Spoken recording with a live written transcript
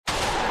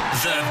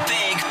The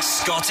Big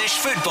Scottish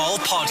Football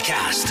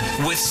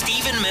Podcast with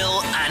Stephen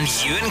Mill and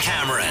Ewan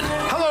Cameron.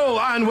 Hello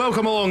and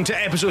welcome along to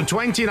episode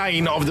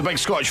 29 of the Big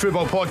Scottish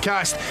Football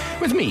Podcast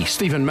with me,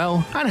 Stephen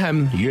Mill, and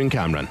him, Ewan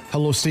Cameron.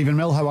 Hello, Stephen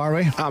Mill, how are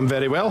we? I'm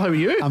very well, how are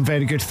you? I'm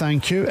very good,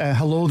 thank you.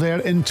 Hello there,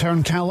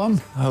 intern Callum.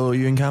 Hello,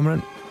 Ewan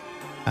Cameron.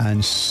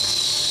 And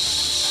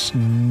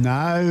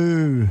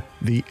now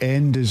the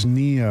end is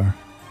near,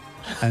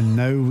 and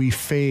now we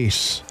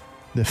face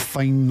the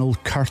final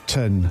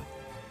curtain.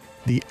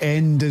 The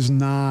end is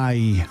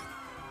nigh,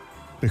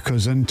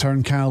 because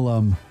intern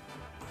Callum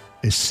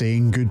is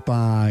saying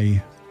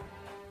goodbye.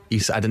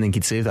 I didn't think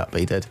he'd say that,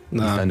 but he did.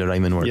 Nah. He found a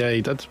rhyming word. Yeah,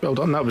 he did. Well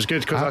done, that was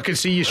good, because I could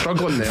see you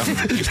struggling there.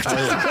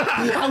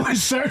 I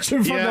was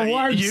searching for the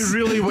words. You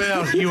really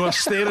were. You were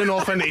staring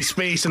off into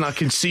space, and I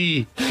could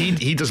see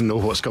he doesn't know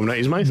what's coming out of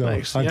his mouth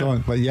next. I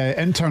don't. But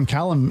yeah, intern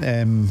Callum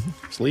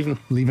He's leaving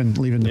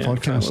the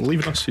podcast.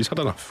 Leaving us. He's had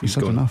enough. He's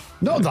had enough.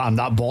 Not that I'm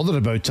that bothered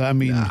about it. I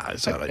mean,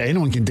 it's all right.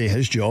 Anyone can do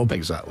his job.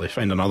 Exactly.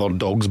 Find another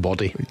dog's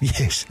body.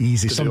 Yes,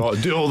 easy.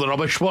 Do all the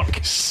rubbish work.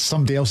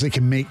 Somebody else that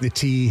can make the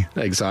tea.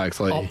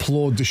 Exactly.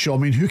 Upload the show. I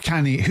mean, who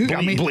can he?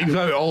 Bleep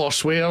out all our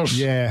swears.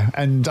 Yeah,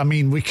 and I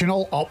mean, we can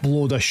all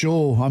upload a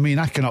show. I mean,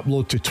 I can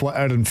upload to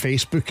Twitter and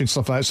Facebook and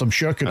stuff like that, so I'm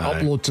sure I can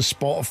upload to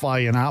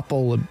Spotify and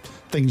Apple and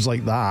things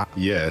like that.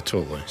 Yeah,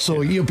 totally.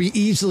 So you'll be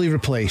easily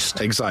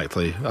replaced.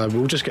 Exactly.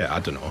 We'll just get, I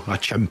don't know, a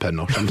chimp in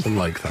or something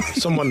like that.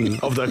 Someone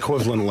of the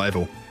equivalent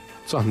level.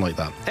 Something like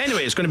that.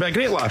 Anyway, it's going to be a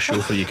great last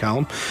show for you,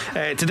 Callum.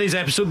 Today's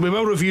episode, we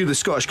will review the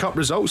Scottish Cup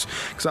results,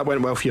 because that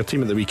went well for your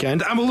team at the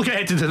weekend, and we'll look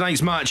ahead to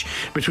tonight's match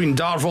between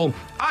Darvel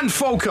and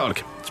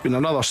Falkirk. It's been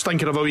another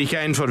stinker of a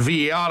weekend for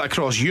VAR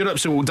across Europe,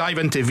 so we'll dive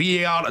into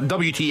VAR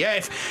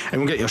WTF,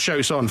 and we'll get your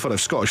shouts on for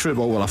if Scottish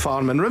football were a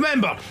farm. And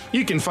remember,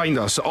 you can find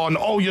us on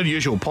all your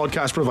usual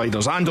podcast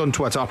providers and on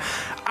Twitter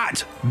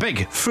at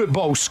Big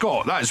Football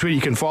Scot. That's where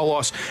you can follow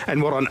us,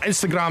 and we're on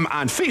Instagram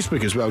and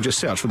Facebook as well. Just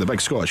search for the Big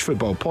Scottish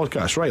Football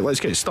Podcast. Right, let's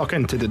get stuck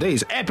into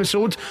today's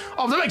episode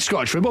of the Big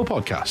Scottish Football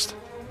Podcast.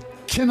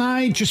 Can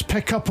I just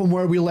pick up on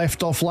where we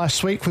left off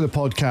last week for the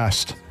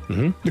podcast?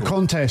 Mm-hmm. The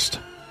contest.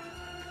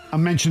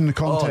 I'm mentioning the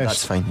contest. Oh,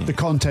 that's fine. Yeah. The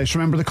contest.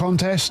 Remember the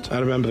contest? I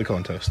remember the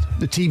contest.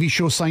 The TV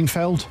show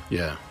Seinfeld?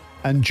 Yeah.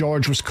 And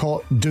George was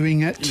caught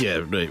doing it? Yeah,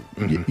 right.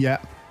 Mm-hmm. Yeah.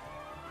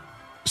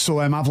 So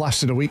I've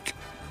lasted a week.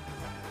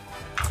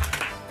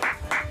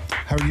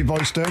 How are you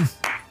boys doing?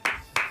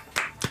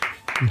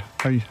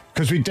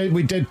 Because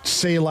we did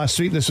say last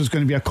week this was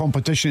going to be a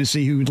competition to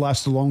see who would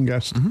last the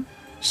longest. Mm-hmm.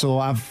 So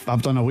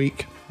I've done a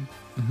week.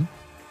 Mm-hmm.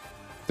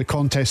 The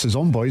contest is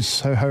on,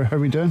 boys. How are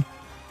we doing?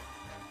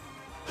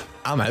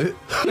 I'm out.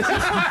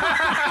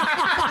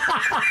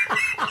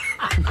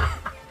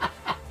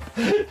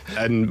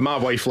 And my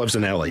wife lives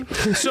in LA.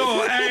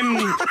 So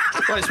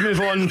let's move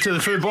on to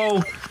the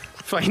football.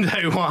 Find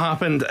out what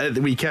happened at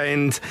the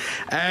weekend.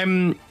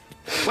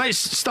 Let's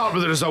start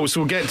with the results.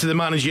 We'll get to the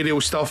managerial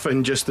stuff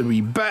in just a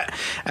wee bit,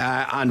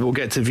 and we'll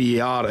get to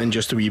VAR in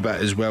just a wee bit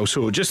as well.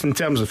 So just in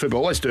terms of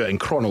football, let's do it in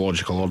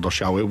chronological order,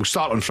 shall we? We'll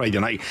start on Friday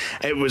night.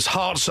 It was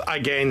Hearts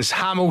against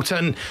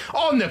Hamilton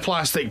on the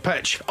plastic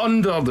pitch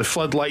under the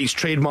floodlights,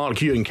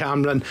 trademark Ewan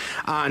Cameron,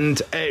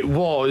 and it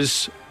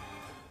was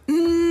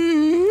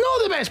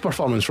not the best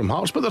performance from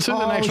Hearts, but they're through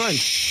the next round.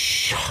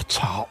 Shut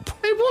up.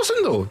 It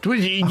wasn't though.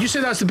 You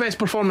say that's the best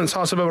performance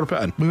Hearts have ever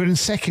put in? We were in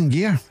second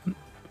gear.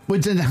 We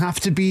didn't have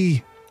to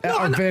be at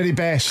our very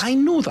best. I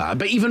know that,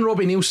 but even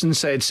Robbie Nielsen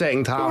said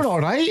second half. We're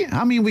all right.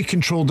 I mean, we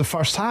controlled the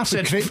first half.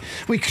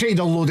 We created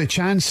a load of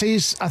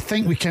chances. I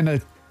think we kind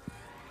of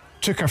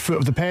took our foot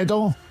off the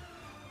pedal.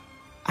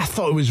 I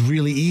thought it was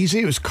really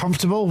easy. It was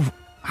comfortable.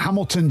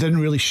 Hamilton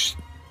didn't really,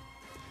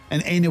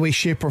 in any way,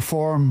 shape or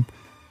form,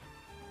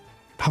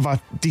 have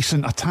a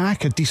decent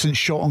attack, a decent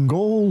shot on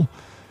goal.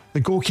 The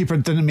goalkeeper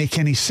didn't make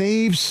any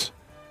saves.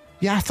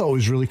 Yeah, I thought it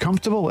was really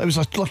comfortable. It was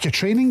like a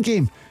training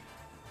game.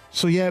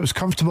 So yeah, it was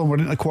comfortable. We're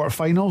into the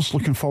quarterfinals.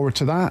 Looking forward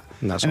to that.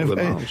 And that's all that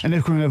matters. And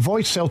if we can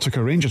avoid Celtic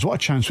or Rangers, what a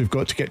chance we've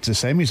got to get to the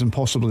semis and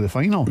possibly the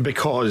final.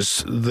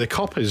 Because the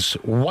cup is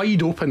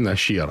wide open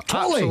this year.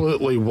 Totally.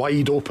 Absolutely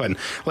wide open.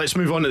 Let's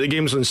move on to the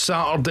games on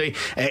Saturday.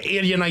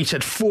 Ayr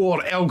United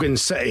 4, Elgin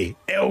City.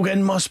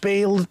 Elgin must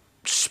be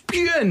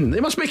spewing. They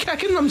must be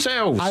kicking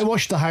themselves. I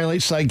watched the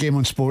highlights of that game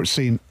on Sports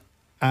Scene,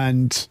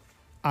 and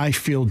I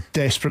feel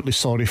desperately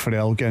sorry for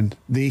Elgin.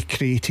 They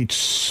created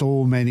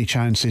so many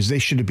chances. They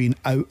should have been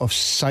out of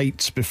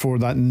sight before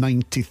that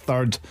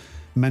 93rd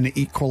minute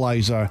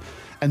equaliser,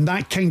 and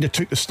that kind of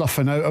took the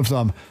stuffing out of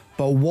them.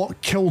 But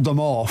what killed them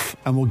off,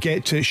 and we'll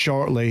get to it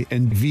shortly,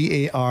 in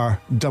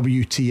VAR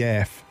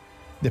WTF,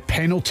 the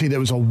penalty that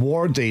was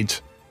awarded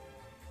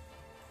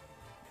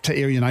to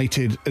Ayr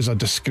United is a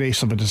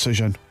disgrace of a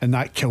decision, and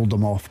that killed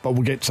them off. But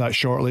we'll get to that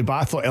shortly. But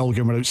I thought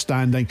Elgin were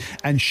outstanding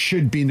and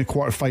should be in the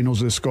quarterfinals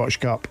of the Scottish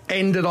Cup.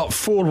 Ended up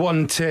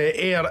 4-1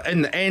 to Ayr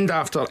in the end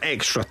after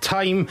extra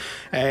time.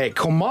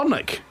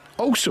 Kilmarnock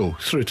also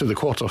through to the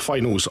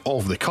quarter-finals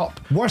of the Cup,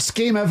 Worst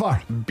game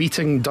ever.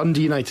 beating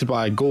Dundee United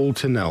by a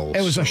 1-0.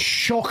 It was a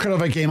shocker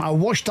of a game. I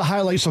watched the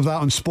highlights of that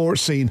on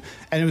Sports Scene,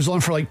 and it was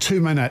on for like 2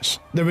 minutes.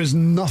 There was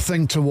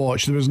nothing to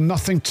watch. There was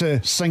nothing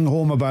to sing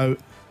home about.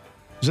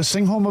 Is it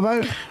sing home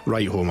about?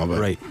 Right home about.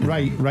 Right.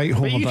 Right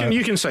home But about.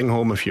 you can sing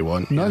home if you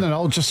want. No,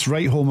 I'll just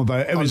write home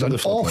about it. It was Under an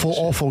the floodlights,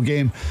 awful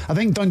game. I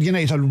think Dundee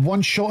United had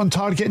one shot on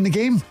target in the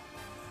game.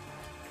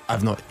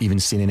 I've not even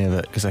seen any of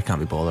it because I can't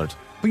be bothered.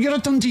 But you're a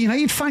Dundee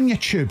United fan, you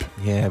tube.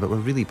 Yeah, but we're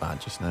really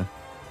bad just now.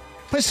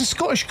 But it's the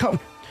Scottish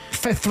Cup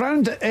 5th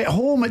round at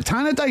home at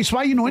Tannadice. Why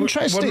are you not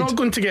interested? We're not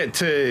going to get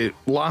to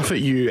laugh at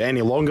you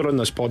any longer on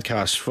this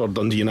podcast for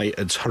Dundee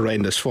United's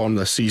horrendous form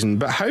this season.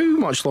 But how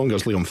much longer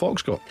has Liam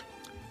Fox got?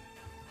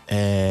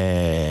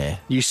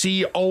 You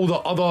see all the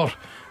other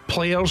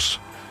players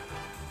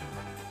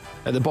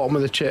at the bottom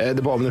of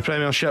the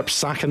Premiership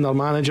sacking their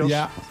managers.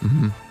 Yeah.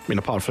 I mean,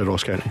 apart from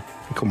Ross County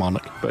and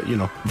Kilmarnock, but you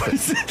know,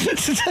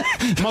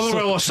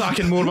 Motherwell are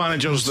sacking more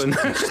managers than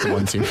Just the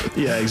one team.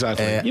 yeah,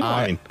 exactly. You know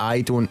what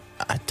I mean?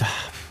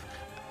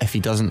 If he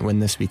doesn't win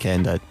this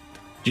weekend, Do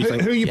you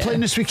think? Who are you Yeah. playing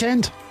this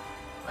weekend?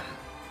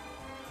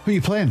 Who are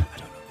you playing? I don't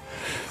know.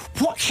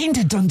 What kind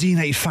of Dundee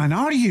United fan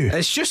are you?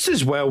 It's just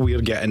as well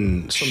we're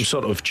getting some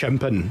sort of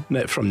chimping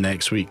from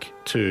next week You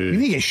to.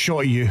 need to get shot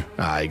at you.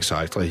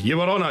 Exactly. You're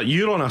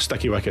on a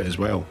sticky wicket as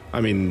well. I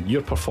mean,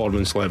 your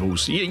performance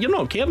levels. You're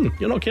not caring.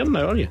 You're not caring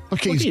now, are you?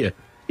 Okay, Look at he's- you.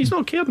 He's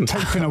not caring.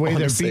 Typing away there,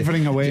 Honestly.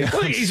 beavering away.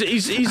 Look,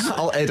 he's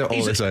I'll edit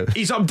all this out.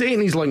 He's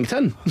updating his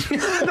LinkedIn.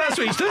 That's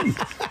what he's doing.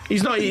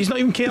 He's not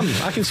even caring.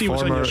 I can see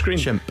what's on your screen.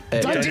 Chimp.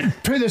 Dundee,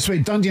 put it this way,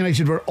 Dundee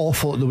United were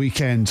awful at the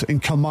weekend,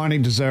 and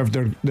Kilmarnock deserved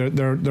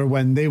their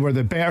win. They were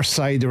the better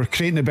side. They were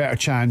creating the better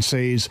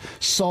chances.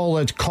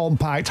 Solid,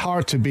 compact,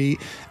 hard to beat,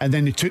 and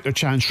then they took their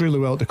chance really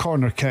well at the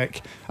corner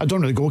kick. I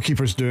don't know what the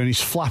goalkeeper's doing. He's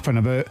flapping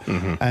about.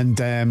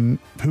 And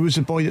who was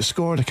the boy that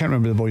scored? I can't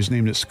remember the boy's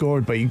name that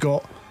scored, but he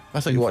got... I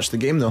thought you watched the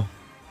game though.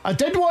 I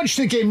did watch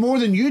the game more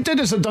than you did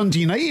as a Dundee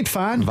United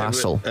fan.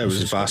 Vassal. It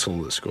was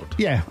Vassal that scored.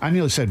 Yeah, I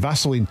nearly said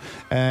Vaseline.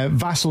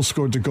 Vassal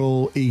scored the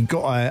goal. He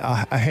got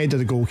ahead of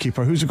the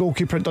goalkeeper. Who's the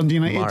goalkeeper at Dundee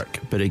United? Mark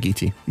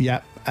Birighitti.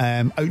 Yeah,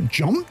 out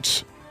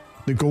jumped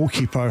the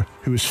goalkeeper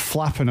who was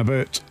flapping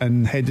about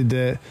and headed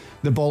the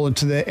ball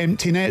into the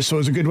empty net. So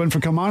it was a good win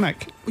for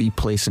Kilmarnock. We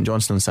play St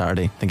Johnstone on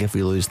Saturday. I think if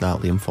we lose that,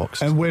 Liam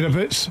Fox. And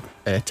whereabouts?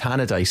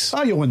 Tannadice.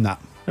 Oh, you'll win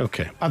that.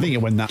 Okay. I think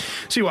you'll win that.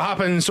 See what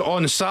happens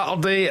on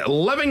Saturday.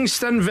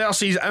 Livingston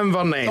versus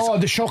Inverness. Oh,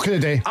 the shock of the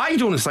day. I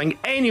don't think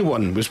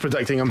anyone was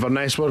predicting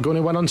Inverness were going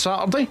to win on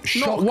Saturday.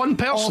 Shock Not one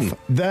person. of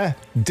the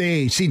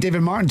day. See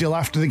David Martindale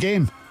after the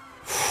game.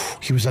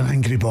 He was an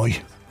angry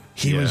boy.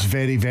 He was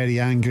very, very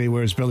angry,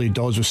 whereas Billy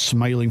Dawes was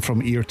smiling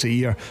from ear to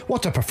ear.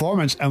 What a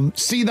performance. And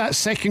see that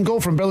second goal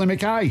from Billy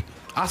Mackay.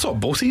 I thought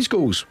both these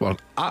goals were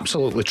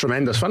absolutely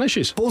tremendous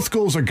finishes. Both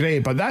goals are great,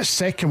 but that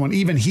second one,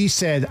 even he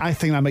said, I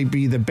think that might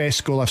be the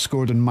best goal I've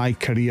scored in my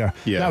career.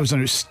 Yeah. That was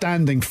an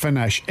outstanding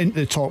finish into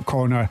the top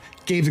corner,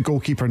 gave the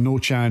goalkeeper no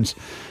chance.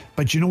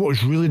 But do you know what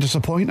was really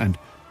disappointing?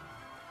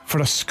 For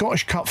a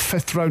Scottish Cup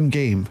 5th round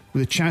game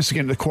with a chance to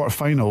get into the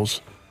quarterfinals,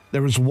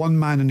 there was one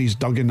man in his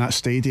dug in that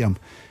stadium.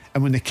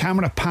 And when the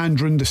camera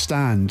panned round the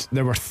stand,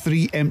 there were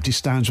 3 empty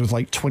stands with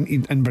like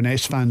 20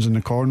 Inverness fans in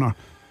the corner.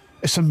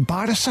 It's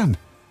embarrassing.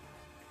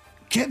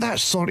 Get that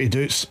sorted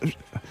out.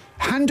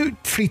 Hand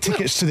out free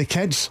tickets to the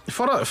kids.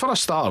 For a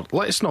start,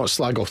 let's not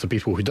slag off the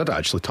people who did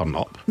actually turn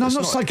up. No, It's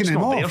I'm not slagging it's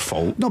them not off. their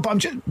fault. No, but I'm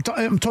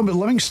talking about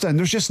Livingston.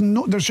 There's just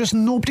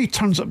nobody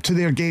turns up to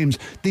their games.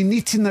 They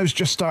need to now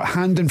just start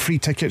handing free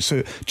tickets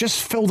out.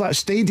 Just fill that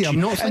stadium. Do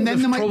you not think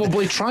they've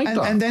probably tried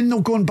that? And then they'll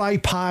go and buy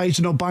pies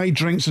and they'll buy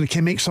drinks and they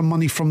can make some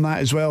money from that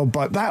as well.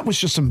 But that was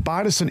just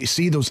embarrassing to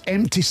see those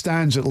empty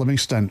stands at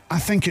Livingston. I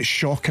think it's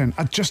shocking.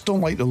 I just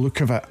don't like the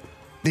look of it.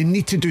 They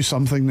need to do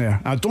something there.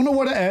 I don't know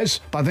what it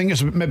is, but I think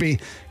it's maybe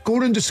go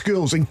into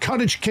schools,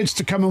 encourage kids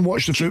to come and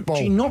watch the football.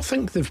 Do you not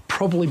think they've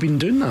probably been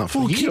doing that for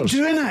Well, years?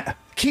 keep doing it.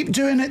 Keep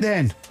doing it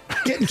then.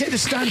 Get the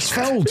stands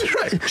filled.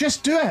 Right.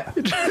 Just do it.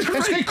 It's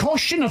going to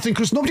cost you nothing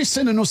because nobody's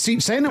sitting in those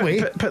seats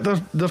anyway.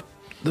 But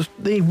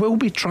they will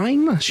be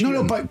trying this. No,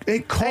 Ewan. but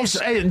it costs.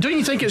 Don't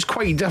you think it's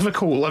quite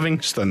difficult,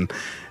 Livingston?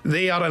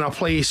 They are in a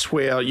place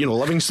where,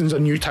 Livingston's a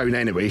new town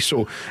anyway,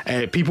 so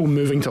people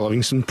moving to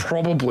Livingston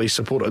probably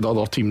supported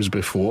other teams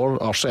before,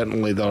 or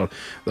certainly their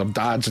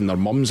dads and their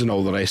mums and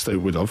all the rest of it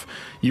would have.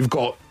 You've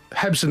got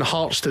Hibs and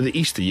Hearts to the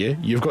east of you,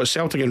 you've got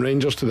Celtic and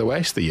Rangers to the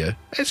west of you.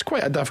 It's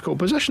quite a difficult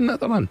position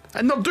that they're in.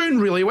 And they're doing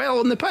really well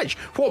on the pitch.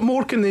 What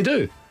more can they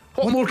do?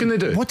 What more can they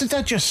do? What did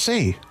I just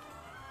say?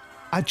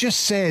 I just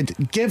said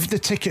give the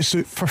tickets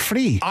out for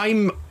free.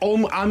 I'm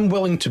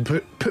willing to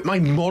put my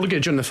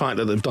mortgage on the fact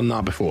that they've done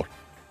that before.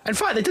 In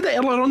fact, they did it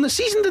earlier on the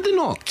season, did they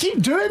not?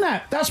 Keep doing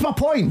it. That's my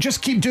point.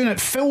 Just keep doing it.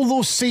 Fill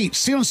those seats.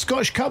 See on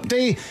Scottish Cup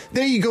Day,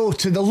 there you go,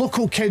 to the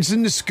local kids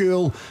in the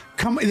school.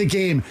 Come to the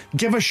game.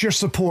 Give us your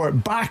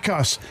support. Back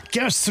us.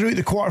 Get us through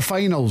the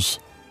quarterfinals.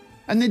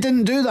 And they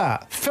didn't do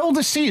that. Fill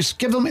the seats.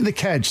 Give them to the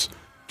kids.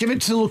 Give it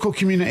to the local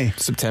community.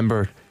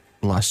 September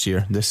last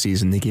year, this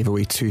season, they gave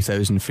away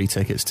 2,000 free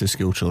tickets to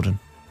school children.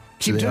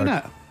 Keep doing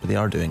it. But they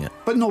are doing it.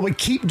 But no, we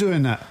keep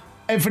doing it.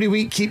 Every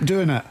week, keep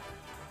doing it.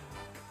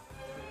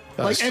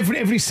 Like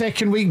every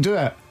second week, do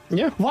it.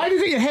 Yeah. Why do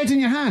you get your head in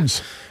your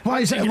hands? Why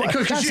is it?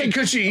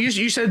 Because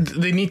you said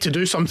they need to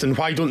do something.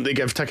 Why don't they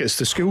give tickets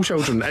to school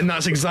children? And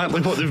that's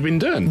exactly what they've been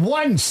doing.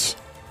 Once.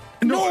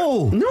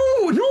 No,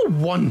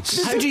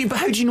 once. How do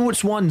you know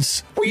it's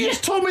once? Well, you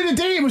just told me the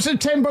day. It was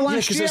September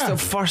last year. Because it's the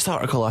first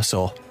article I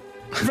saw.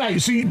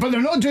 Right, so but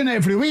they're not doing it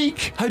every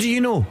week. How do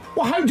you know?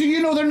 Well, how do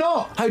you know they're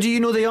not? How do you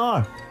know they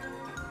are?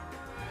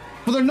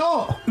 Well, they're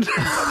not.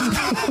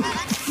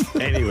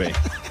 Anyway,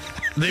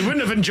 they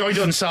wouldn't have enjoyed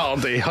it on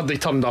Saturday had they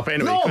turned up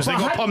anyway, because they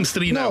got pumped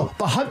 3-0. No,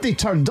 but had they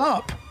turned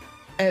up,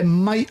 it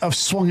might have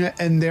swung it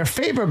in their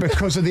favour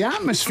because of the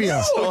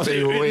atmosphere.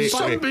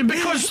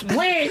 Because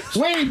wait,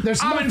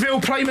 there's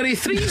Almonville Primary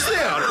 3's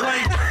there.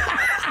 Like,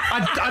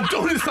 I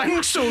don't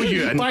think so,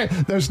 Ewan.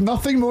 There's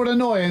nothing more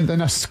annoying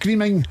than a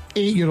screaming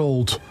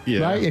 8-year-old. Yeah.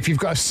 Right? If you've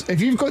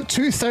got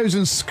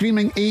 2,000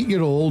 screaming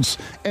 8-year-olds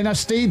in a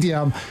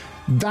stadium,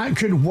 that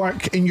could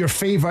work in your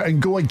favour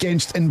and go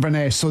against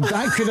Inverness. So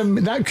that could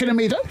have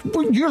made it.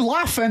 Well, you're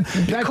laughing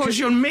because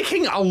you're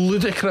making a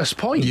ludicrous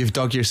point. You've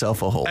dug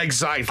yourself a hole.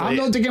 Exactly. I'm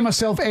not digging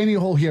myself any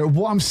hole here.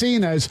 What I'm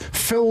saying is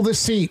fill the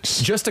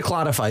seats. Just to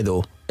clarify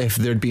though, if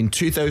there'd been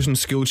 2,000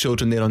 school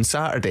children there on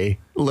Saturday,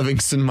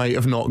 Livingston might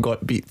have not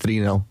got beat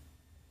 3-0.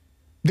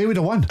 They would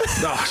have won.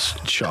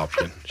 Shut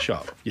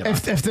up. Yeah.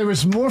 If there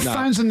was more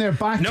fans in there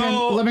back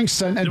in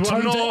Livingston and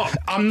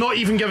I'm not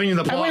even giving you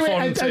the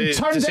platform to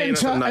turned say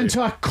it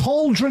into a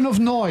cauldron of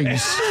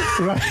noise,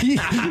 right?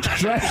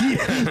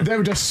 They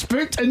would have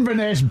spooked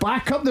Inverness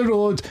back up the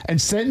road and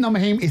sent them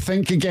home to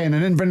think again,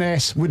 and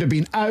Inverness would have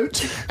been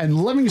out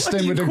and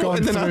Livingston would have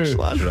gone through.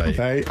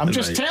 Right. I'm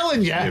just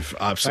telling you. You've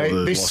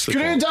absolutely they lost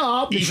screwed it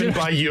up. Even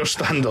by your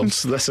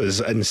standards, this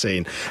is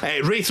insane.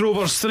 Wraith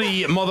Rovers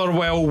 3,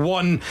 Motherwell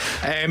 1.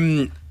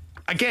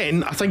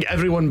 Again, I think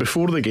everyone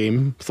before the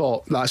game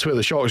thought that's where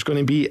the shot was going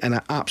to be, and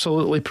it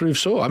absolutely proved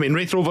so. I mean,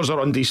 Wraith Rovers are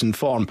on decent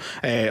form,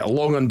 a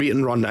long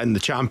unbeaten run in the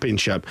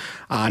Championship,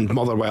 and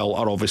Motherwell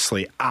are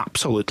obviously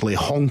absolutely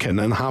honking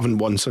and haven't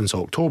won since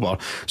October.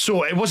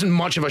 So it wasn't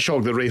much of a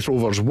shock that Wraith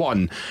Rovers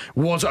won.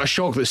 Was it a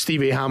shock that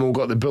Stevie Hamill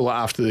got the bullet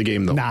after the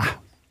game, though?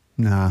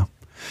 Nah.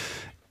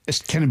 It's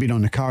kind of been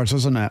on the cards,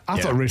 isn't it? I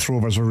thought Wraith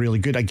Rovers were really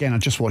good. Again, I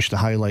just watched the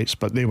highlights,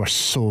 but they were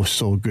so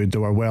good. They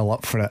were well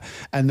up for it.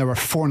 And there were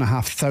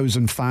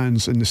 4,500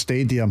 fans in the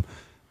stadium,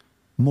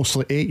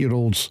 mostly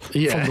 8-year-olds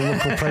from the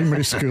local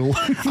primary school.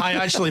 I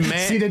actually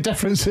met... See the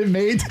difference it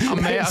made? I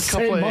met a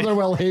couple of...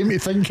 Motherwell home to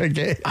think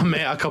again. I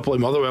met a couple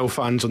of Motherwell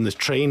fans on the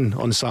train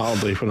on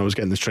Saturday when I was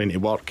getting the train to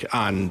work,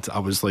 and I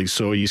was like,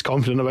 so he's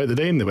confident about the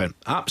day? And they went,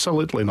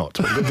 absolutely not.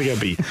 We're good to get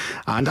beat.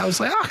 And I was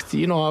like,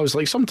 I was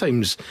like,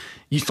 sometimes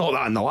you thought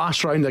that in the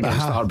last round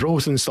against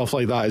Arbroath and stuff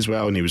like that as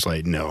well. And he was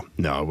like, no,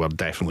 we're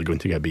definitely going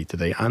to get beat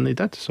today. And they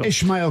did. So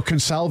Ishmael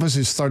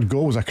Consalves' third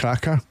goal was a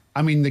cracker.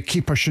 I mean, the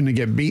keeper shouldn't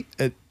get beat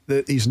at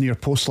his near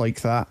post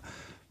like that.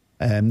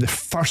 The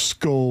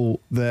first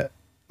goal that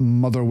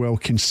Motherwell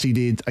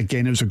conceded,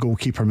 again, it was a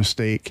goalkeeper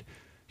mistake.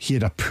 He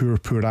had a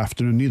poor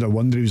afternoon. Neither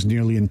wonder he was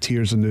nearly in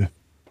tears in the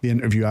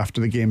interview after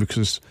the game,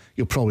 because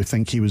you'll probably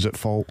think he was at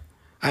fault.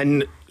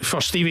 And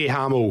for Stevie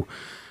Hamill,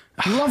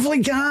 lovely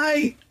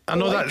guy. I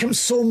know like him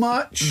so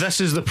much.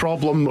 This is the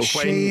problem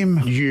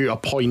when you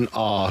appoint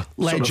a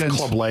sort of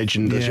club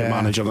legend as your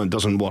manager and it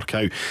doesn't work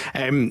out.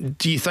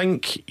 Do you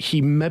think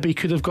he maybe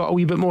could have got a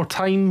wee bit more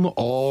time,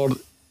 or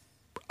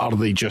are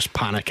they just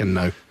panicking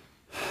now?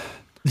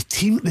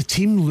 The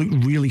team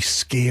looked really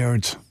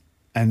scared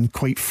and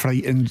quite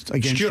frightened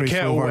against Stuart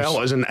Wraith Rovers.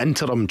 Kettlewell as an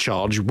interim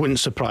charge wouldn't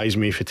surprise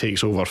me if he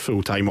takes over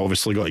full time.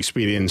 Obviously got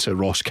experience at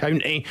Ross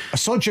County. I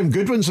saw Jim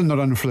Goodwin's in the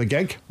run for the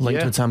gig.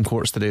 Linked with Tam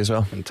Courts today as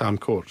well. And Tam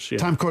Courts,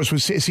 Tam Courts,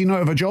 is he not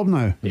out of a job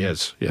now? He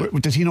is, yeah.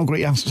 Did he not go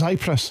to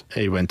Cyprus?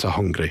 He went to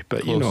Hungary,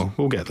 but close.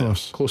 We'll get there.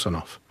 Close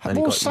enough.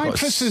 Well,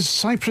 Cyprus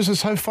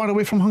is how far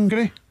away from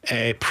Hungary?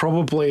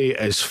 Probably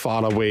as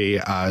far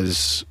away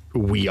as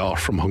we are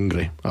from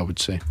Hungary, I would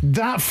say.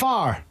 That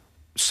far?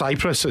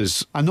 Cyprus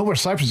is... I know where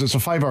Cyprus is. It's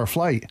a 5-hour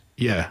flight.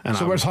 Yeah. And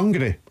so where's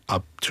Hungary?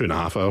 A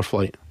 2.5-hour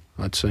flight,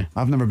 I'd say.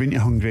 I've never been to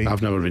Hungary.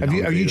 I've never been to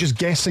Hungary. Are you just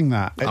guessing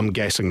that? I'm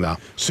guessing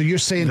that. So you're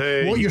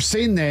saying... what you're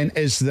saying then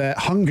is that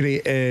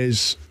Hungary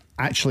is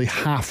actually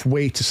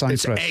halfway to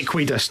Cyprus. It's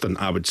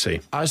equidistant, I would say.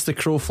 As the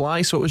crow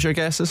flies, what was your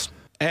guesses?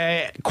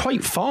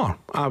 Quite far,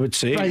 I would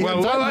say. Right,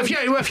 if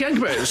you think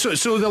about it,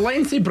 so the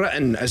length of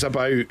Britain is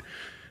about...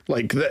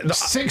 like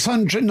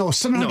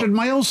 700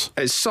 miles.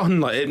 It's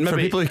something like it. For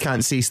people who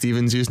can't see,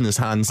 Stephen's using his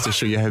hands to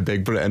show you how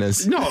big Britain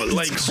is. No,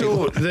 like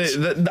so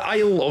the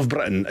Isle of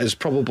Britain is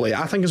probably,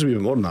 I think it's a wee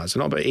bit more than that. It's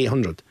not about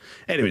 800.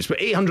 Anyways, but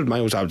 800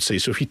 miles I would say.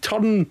 So if you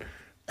turn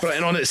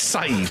Britain on its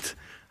side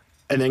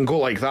and then go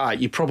like that,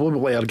 you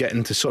probably are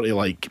getting to sort of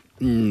like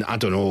I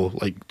don't know,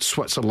 like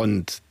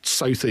Switzerland,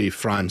 south of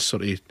France,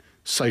 sort of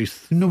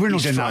south. No, we're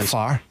not getting France. That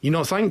far. You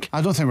not think?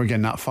 I don't think we're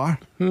getting that far.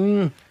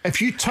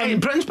 If you turn,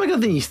 Britain's bigger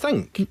than you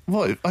think.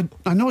 Well,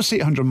 I know it's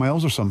 800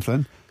 miles or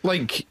something.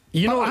 Like,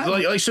 you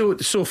know,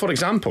 so for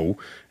example,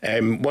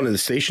 one of the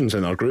stations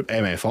in our group,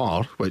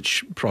 MFR,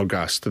 which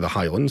broadcasts to the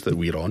Highlands that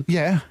we're on,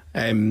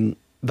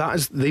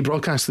 they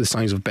broadcast to the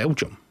size of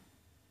Belgium.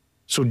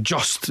 So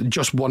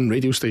just one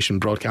radio station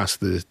broadcasts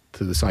to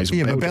the size of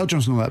Belgium. Yeah, but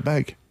Belgium's not that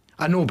big.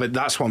 I know, but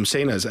that's what I'm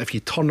saying is if you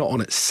turn it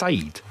on its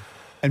side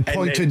and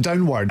point it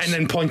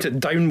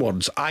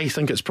downwards, I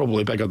think it's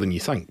probably bigger than you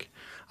think.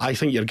 I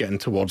think you're getting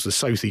towards the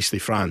southeast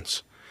of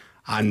France.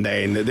 And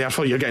then,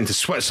 therefore, you're getting to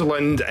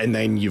Switzerland, and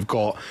then you've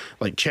got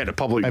like Czech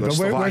Republic. But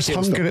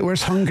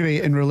where's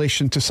Hungary in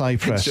relation to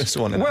Cyprus?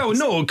 Well,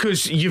 no,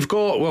 because you've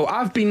got. Well,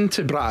 I've been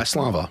to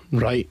Bratislava,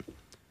 right?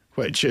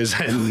 Which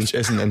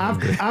isn't in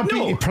Hungary. I've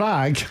been to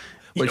Prague.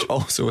 Which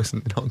also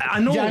isn't in Hungary. I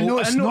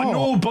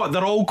know, but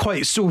they're all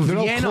quite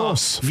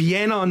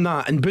Vienna and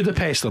that, and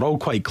Budapest are all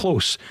quite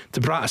close to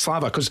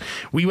Bratislava, because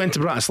we went to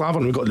Bratislava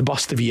and we got the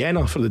bus to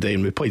Vienna for the day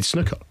and we played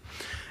snooker.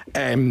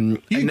 You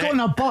got on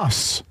a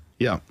bus?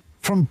 Yeah.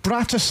 From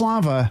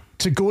Bratislava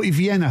to go to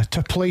Vienna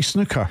to play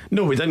snooker?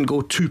 No, we didn't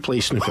go to play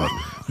snooker.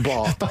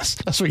 But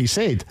that's what you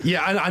said.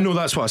 Yeah, I know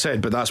that's what I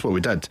said, but that's what we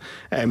did.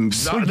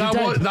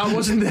 That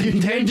wasn't the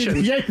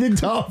intention. You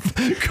ended up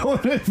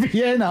going to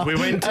Vienna. We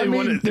went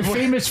to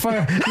famous for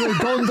the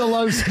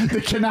gondolas, the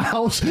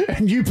canals,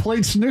 and you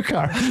played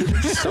snooker.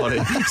 Sorry.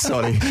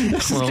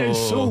 This is getting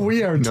so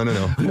weird.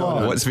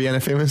 No. What's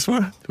Vienna famous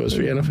for? What's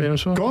Vienna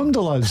famous for?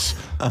 Gondolas.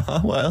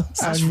 Well,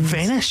 that's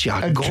Venice,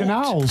 and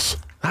canals.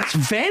 That's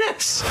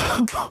Venice,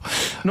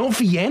 not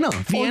Vienna.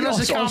 Vienna's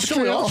the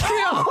capital of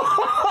Austria.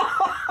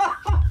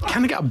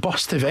 Can I get a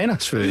bus to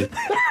Venice for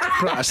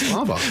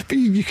Bratislava? But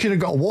you could have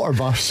got a water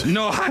bus.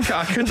 No,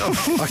 I couldn't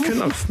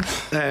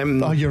have.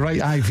 Oh, you're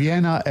right.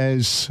 Vienna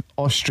is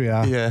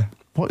Austria. Yeah.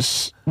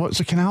 What's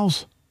the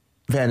canals?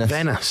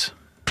 Venice.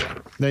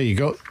 There you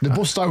go. They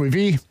both start with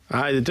V.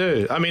 Aye, they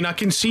do. I mean, I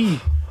can see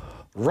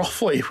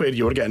roughly where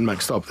you were getting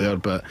mixed up there,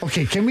 but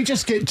okay. Can we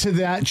just get to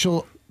the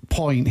actual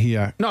point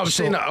here? No, I was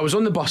saying that I was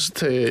on the bus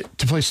to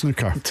play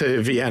snooker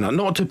to Vienna,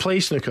 not to play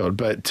snooker,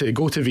 but to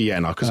go to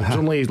Vienna, because it was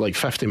only like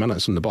 50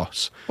 minutes on the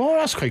bus. Oh,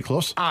 that's quite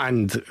close.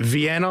 And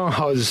Vienna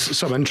has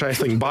some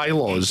interesting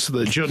bylaws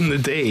that during the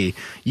day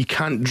you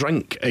can't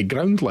drink at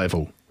ground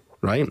level,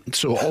 right?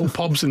 So all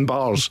pubs and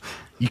bars,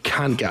 you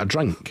can't get a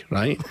drink,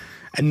 right?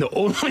 And the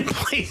only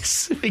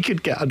place we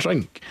could get a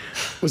drink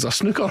was a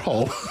snooker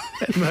hall.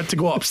 And we had to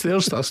go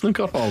upstairs to a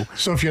snooker hall.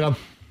 So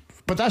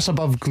but that's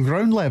above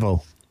ground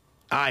level.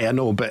 Aye, I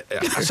know, but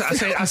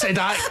I said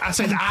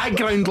at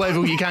ground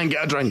level you can't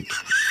get a drink.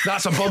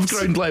 That's above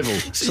ground level,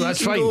 so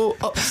that's fine. Go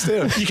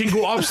upstairs. You can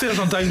go upstairs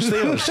or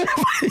downstairs,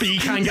 but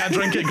you can't get a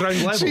drink at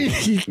ground level. So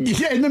you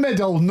get in the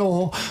middle,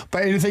 no,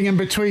 but anything in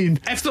between.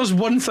 If there's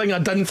one thing I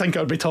didn't think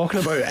I'd be talking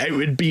about, it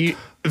would be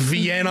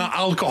Vienna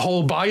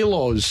alcohol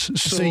bylaws.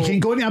 So you can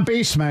go into a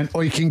basement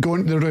or you can go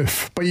into the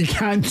roof, but you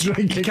can't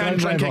drink at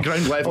ground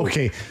level.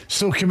 Okay,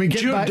 so can we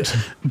get back?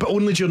 But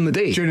only during the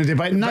day. During the day,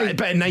 but at night.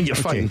 But at night you're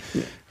fine.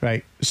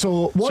 Right.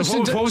 So what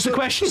was the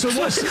question? So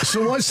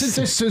what's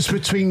the distance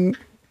between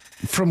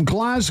from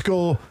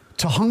Glasgow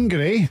to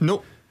Hungary?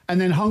 Nope. And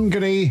then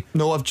Hungary.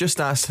 No, I've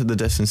just asked the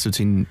distance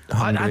between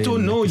Hungary. I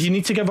don't know. You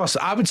need to give us.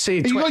 I would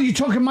say. You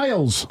talking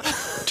miles?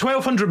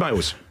 1,200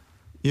 miles.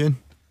 Ian?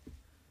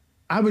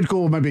 I would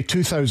go maybe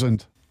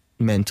 2,000.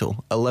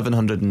 Mental.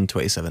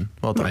 1,127.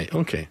 Well done. Right.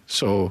 Okay.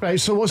 So.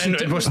 Right. So what's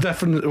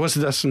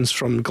the distance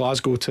from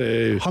Glasgow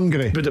to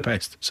Hungary?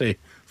 Budapest, say,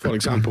 for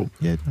example.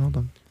 Yeah. Hold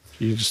on.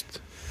 You just.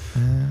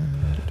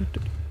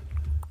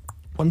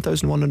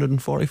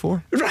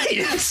 1,144.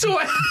 Right. So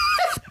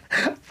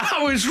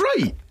I was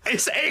right.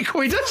 It's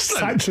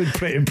equidistant. It's actually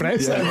pretty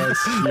impressive. Yeah,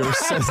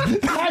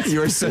 you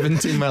were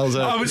 17 miles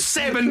out. I was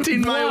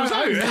 17 miles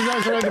out.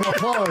 That's a round of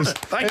applause.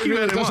 Thank you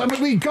very much. I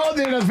mean, we got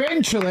there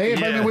eventually.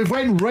 Yeah. I mean, we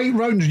went right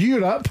round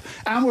Europe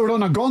and we were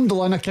on a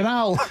gondola in a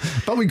canal,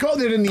 but we got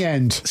there in the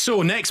end.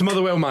 So next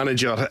Motherwell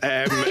manager,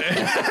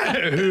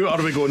 who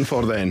are we going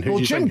for then? Well,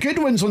 Jim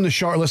Goodwin's on the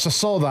shortlist. I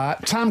saw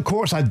that. Tam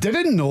Courts, I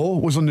didn't know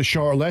was on the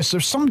shortlist.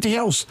 There's somebody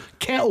else.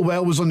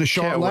 Kettlewell was on the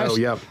shortlist.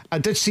 Yep. I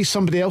did see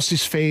somebody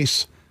else's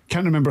face.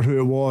 Can't remember who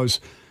it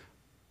was,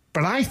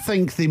 but I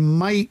think they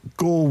might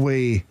go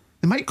away.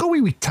 They might go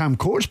away with Tam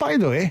Courts, by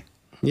the way.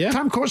 Yeah,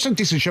 Tam Courts did a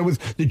decent show with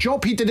the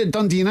job he did at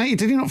Dundee United.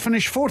 Did he not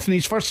finish fourth in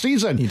his first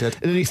season? He did,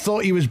 and then he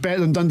thought he was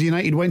better than Dundee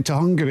United. Went to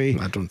Hungary.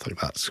 I don't think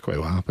that's quite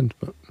what happened,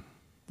 but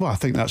well, I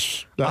think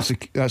that's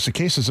the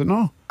case, is it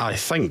not? I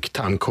think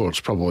Tam Courts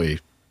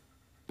probably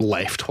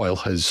left while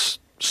his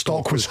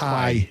stock was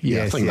high.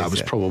 Yeah, I think that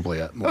was probably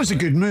it. That was a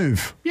good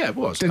move. Yeah, it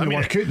was. Didn't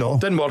work out though.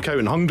 Didn't work out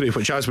in Hungary,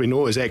 which, as we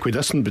know, is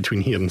equidistant between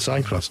here and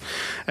Cyprus.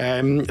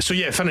 So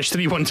yeah, finished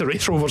 3-1 to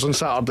Wraith Rovers on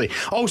Saturday.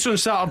 Also on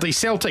Saturday,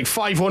 Celtic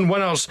 5-1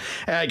 winners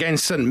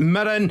against St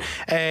Mirren.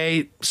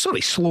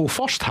 Slow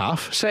first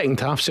half. Second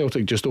half,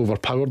 Celtic just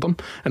overpowered them,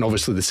 and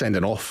obviously the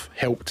sending off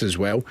helped as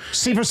well.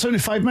 See, for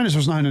 75 minutes,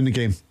 there's nothing in the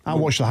game. I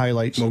watched the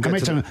highlights. How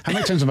many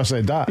times have I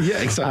said that? Yeah,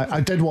 exactly.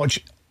 I did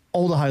watch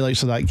all the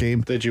highlights of that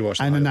game. Did you watch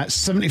the And in highlights?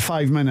 that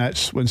 75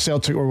 minutes when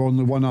Celtic were on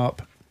the one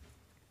up,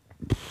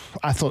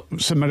 I thought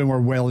St Mirren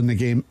were well in the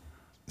game.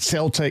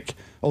 Celtic,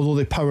 although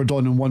they powered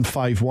on and won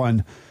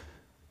 5-1,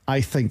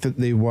 I think that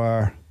they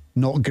were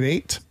not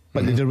great,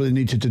 but they did what they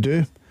needed to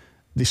do.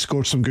 They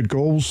scored some good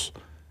goals.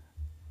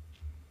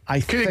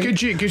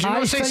 Could you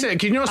not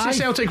say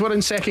Celtic were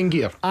in second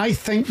gear? I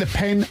think the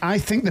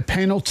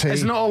penalty.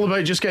 It's not all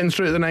about just getting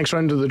through to the next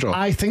round of the draw.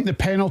 I think the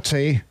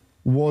penalty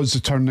was the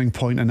turning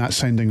point in that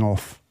sending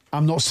off.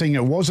 I'm not saying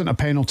it wasn't a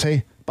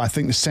penalty, but I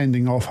think the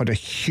sending off had a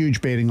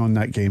huge bearing on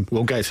that game.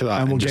 We'll get to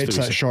that. And we'll get to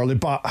that shortly.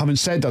 But having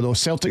said that, though,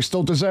 Celtic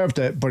still deserved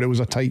it, but it was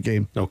a tight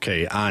game.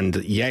 Okay, and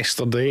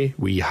yesterday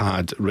we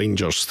had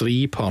Rangers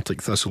 3,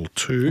 Partick Thistle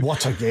 2.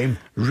 What a game.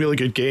 Really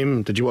good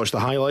game. Did you watch the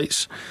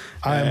highlights?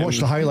 I watched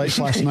the highlights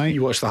last night.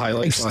 You watched the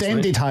highlights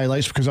Extended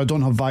highlights because I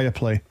don't have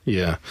Viaplay.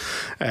 Yeah.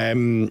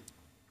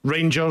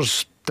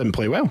 Rangers didn't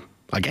play well.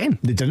 Again.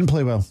 They didn't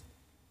play well.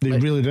 They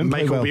really didn't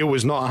play well. Michael Beale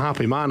was not a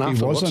happy man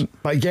afterwards. He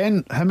wasn't. But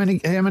again, how many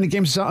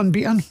games is that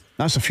unbeaten?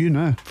 That's a few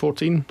now.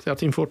 13,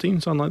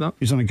 14, something like that.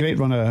 He's on a great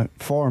run of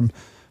form,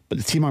 but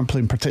the team aren't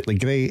playing particularly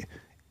great.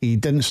 He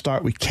didn't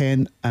start with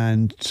Kent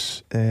and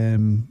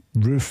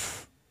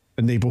Roof,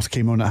 and they both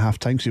came on at half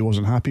time because he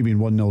wasn't happy being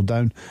 1-0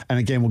 down. And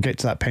again, we'll get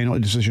to that penalty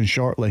decision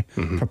shortly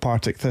for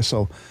Partick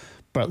Thistle.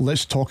 But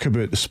let's talk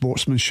about the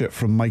sportsmanship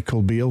from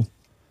Michael Beale.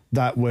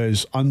 That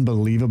was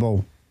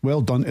unbelievable. Well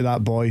done to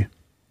that boy.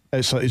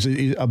 He's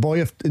a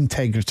boy of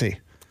integrity.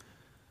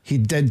 He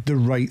did the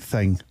right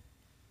thing.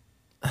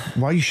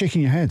 Why are you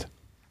shaking your head?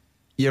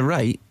 You're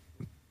right,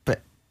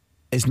 but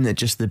isn't it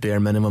just the bare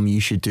minimum you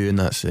should do in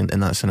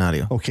that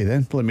scenario? Okay,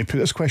 then let me put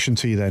this question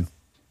to you. Then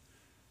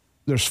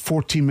there's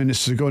 14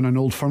 minutes to go in an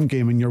Old Firm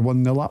game, and you're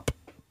 1-0 up.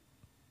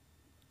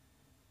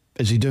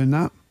 Is he doing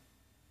that?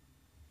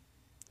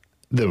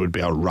 There would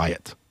be a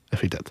riot if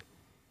he did.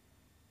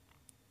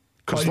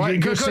 But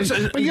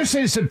you're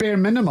saying it's a bare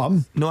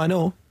minimum. No, I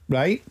know.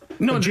 Right?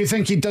 No, but do you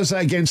think he does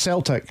that against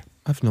Celtic?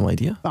 I've no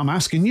idea. I'm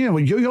asking you.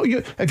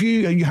 If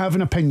you have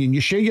an opinion, you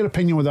share your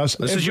opinion with us.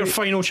 This is your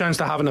final chance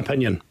to have an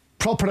opinion.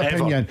 Proper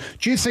opinion.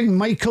 Do you think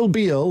Michael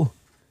Beale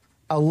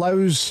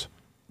allows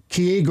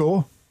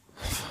Kyogo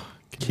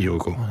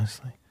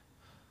honestly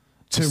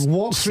to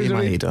walk through the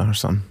Maeda or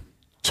something?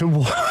 To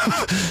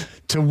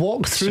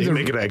walk through the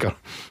McGregor.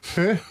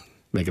 Who?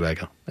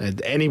 McGregor.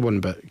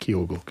 Anyone but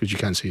Kyogo, because you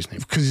can't see his name.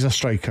 Because he's a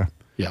striker.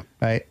 Yeah.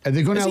 Right. Are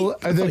they going to?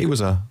 I thought he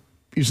was a.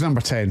 He's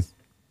number 10.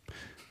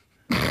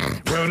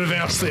 Well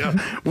reversed there.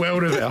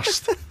 Well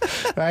reversed.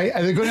 Right.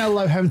 Are they going to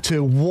allow him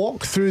to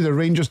walk through the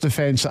Rangers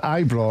defence at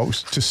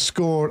Ibrox to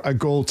score a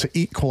goal to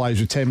equalise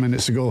with 10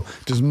 minutes to go?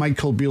 Does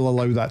Michael Beale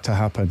allow that to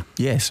happen?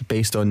 Yes,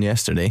 based on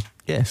yesterday.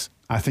 Yes.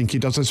 I think he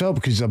does as well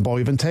because he's a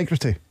boy of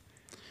integrity.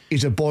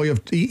 He's a boy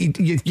of...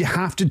 You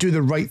have to do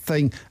the right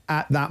thing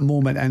at that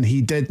moment, and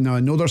he did. Now, I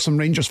know there's some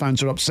Rangers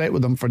fans who are upset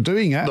with him for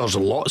doing it. There's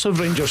lots of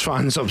Rangers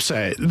fans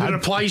upset. The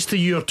replies to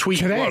your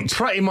tweet were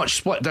pretty much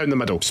split down the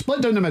middle. Split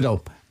down the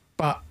middle.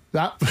 But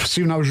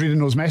see, when I was reading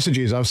those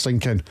messages, I was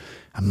thinking,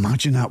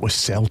 imagine that was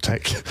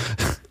Celtic.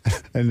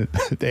 And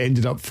they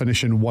ended up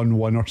finishing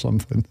 1-1 or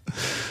something.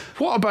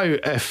 What about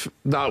if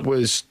it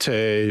was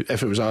a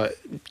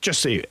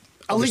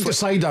league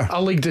decider?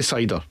 A league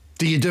decider.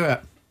 Do you do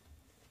it?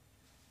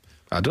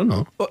 I don't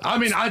know. I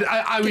mean,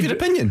 I would. Give your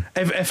opinion.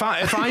 If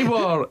I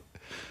were,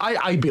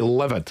 I'd be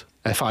livid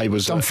if I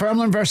was.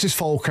 Dunfermline versus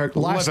Falkirk,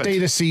 last livid. day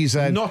of the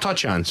season. Not a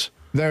chance.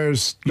 You're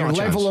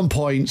level on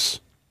points,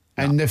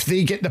 and if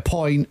they get the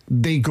point,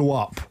 they go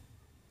up.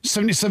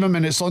 77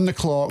 minutes on the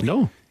clock.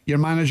 No. Your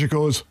manager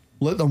goes,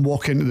 let them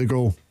walk into the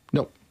goal.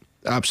 No,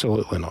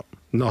 absolutely not.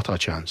 Not a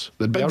chance.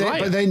 But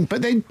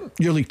then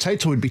your league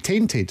title would be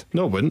tainted.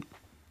 No, it wouldn't.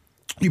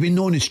 You'd be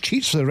known as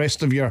cheats for the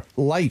rest of your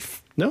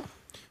life. No.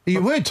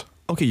 You would.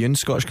 Okay, you're in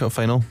Scottish Cup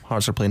final.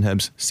 Hearts are playing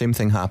Hibs. Same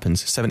thing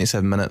happens.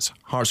 77 minutes.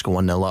 Hearts go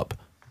 1-0 up.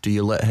 Do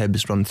you let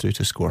Hibs run through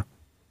to score?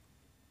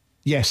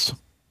 Yes,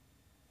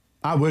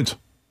 I would,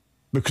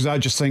 because I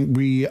just think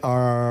we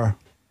are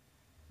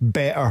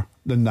better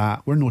than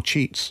that. We're no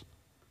cheats,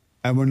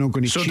 and we're not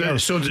going to cheat.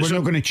 We're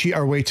not going to cheat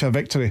our way to a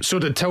victory. So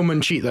did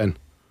Tillman cheat then?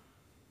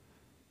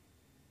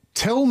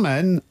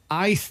 Tillman,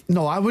 I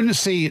wouldn't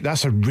say.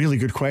 That's a really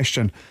good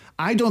question.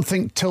 I don't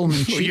think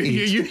Tillman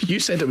cheated. You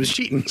said it was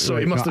cheating, so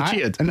he must have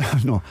cheated.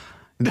 No.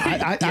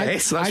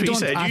 Yes, that's what you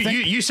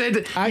said.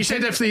 You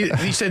said if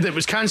they said it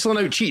was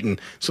cancelling out cheating,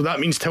 so that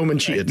means Tillman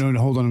cheated. No,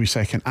 hold on a wee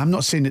second. I'm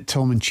not saying that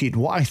Tillman cheated.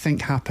 What I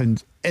think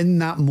happened in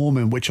that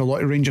moment, which a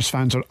lot of Rangers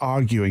fans are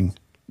arguing,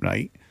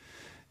 right,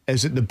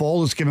 is that the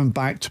ball is given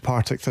back to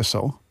Partick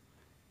Thistle.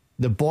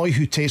 The boy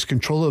who takes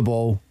control of the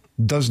ball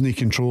doesn't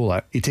control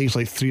it. He takes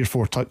like 3 or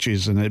 4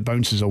 touches and it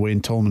bounces away,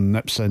 and Tillman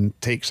nips in,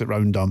 takes it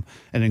round him,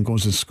 and then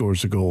goes and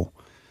scores the goal.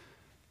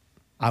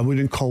 I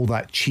wouldn't call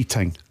that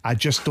cheating. I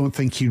just don't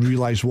think he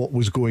realised what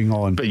was going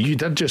on. But you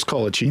did just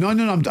call it cheating.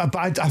 No.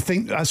 I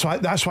think that's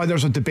why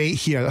there's a debate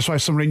here. That's why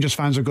some Rangers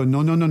fans are going, no.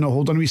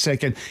 Hold on a wee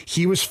second.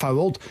 He was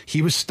fouled.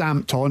 He was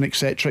stamped on,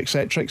 etc.,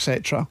 etc.,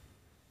 etc.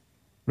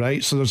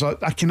 Right. So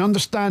I can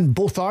understand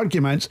both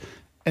arguments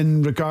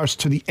in regards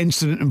to the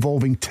incident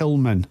involving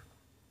Tillman.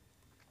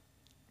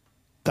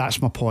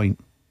 That's my point.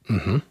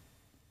 Mm-hmm.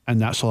 And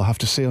that's all I have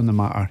to say on the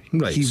matter.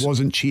 Right. He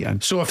wasn't cheating.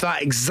 So if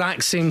that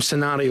exact same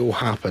scenario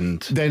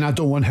happened, Then I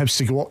don't want Hibs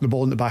to go up the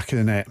ball in the back of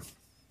the net.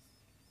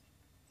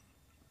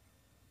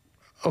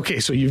 okay,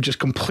 so you've just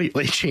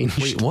completely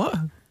changed. Wait, what?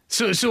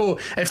 So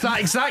if that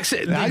exact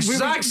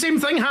same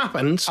thing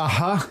happens,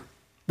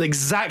 the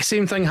exact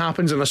same thing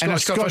happens in a In a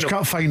Scottish,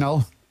 Cup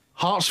final,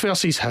 Hearts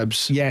versus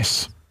Hibs.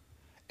 yes.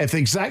 If the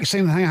exact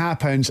same thing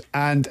happens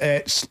and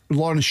it's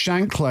Lawrence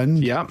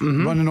Shanklin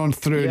running on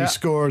through and Yeah. he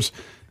scores,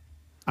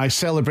 I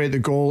celebrate the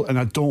goal and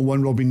I don't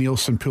want Robbie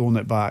Nielsen pulling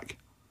it back.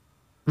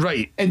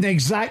 Right. In the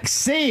exact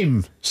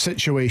same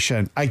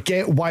situation, I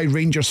get why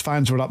Rangers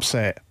fans were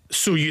upset.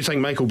 So you think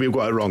Michael Beale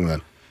got it wrong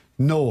then?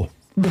 No.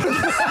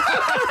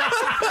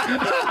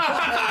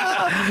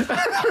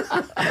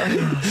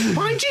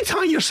 Why do you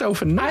tie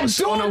yourself in I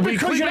knots on a don't, weekly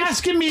because you're basis?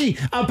 asking me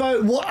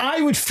about what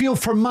I would feel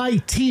for my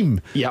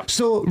team. Yep.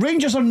 So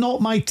Rangers are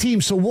not my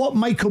team. So what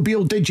Michael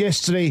Beale did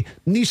yesterday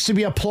needs to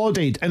be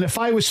applauded. And if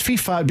I was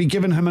FIFA, I'd be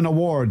giving him an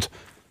award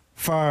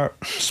for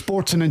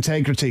sporting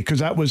integrity, because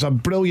that was a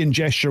brilliant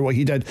gesture what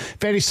he did.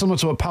 Very similar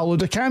to what Paolo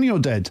Di Canio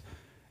did.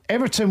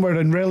 Everton were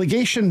in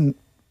relegation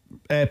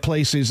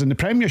places in the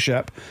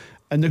Premiership,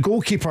 and the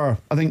goalkeeper,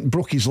 I think,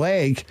 broke his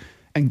leg,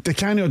 and Di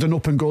Canio had an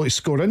open goal to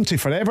score into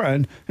for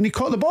Everton, and he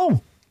caught the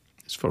ball.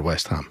 It's for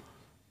West Ham.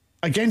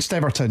 Against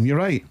Everton, you're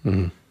right.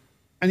 Mm-hmm.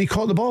 And he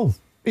caught the ball.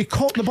 He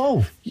caught the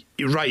ball.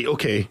 You're right,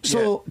 okay.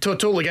 So- yeah,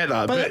 totally get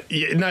that. But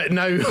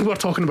now we're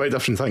talking about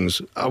different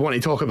things. I want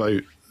to talk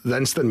about the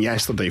incident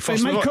yesterday.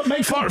 First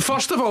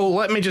of all,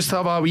 let me just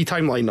have a wee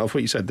timeline of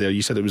what you said there.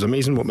 You said it was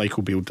amazing what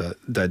Michael Beale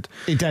did.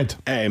 He did.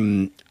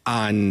 And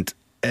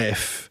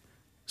if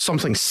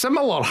something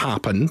similar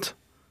happened,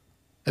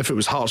 if it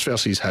was Hearts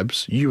versus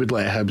Hibs, you would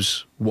let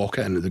Hibs walk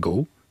it into the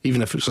goal,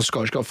 even if it's a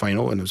Scottish Cup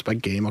final and it was a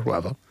big game or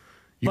whatever.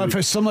 But if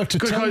it's similar to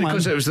Tillman,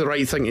 because it was the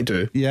right thing to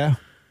do. yeah.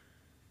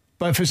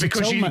 But if it's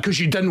Because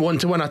you didn't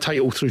want to win a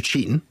title through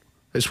cheating,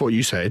 is what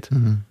you said.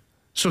 Mm-hmm.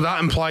 So that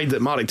implied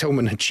that Marek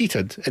Tillman had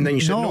cheated, and then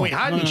you said no, he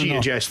hadn't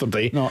cheated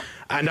yesterday. No.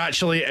 And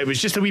actually, it was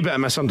just a wee bit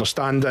of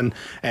misunderstanding.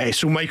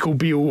 So Michael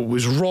Beale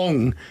was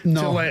wrong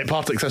to let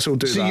Partick Thistle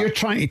do that. So you're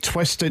trying to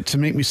twist it to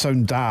make me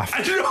sound daft.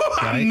 I don't know.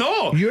 Right? I'm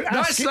not.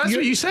 That's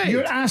what you said.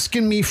 You're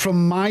asking me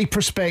from my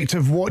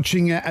perspective,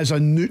 watching it as a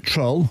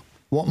neutral.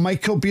 What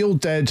Michael Beale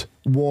did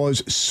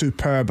was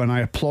superb, and I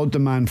applaud the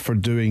man for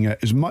doing it.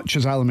 As much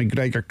as Alan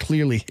McGregor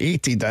clearly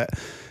hated it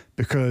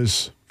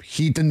because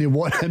he didn't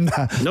want him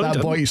that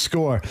boy to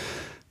score,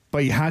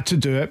 but he had to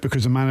do it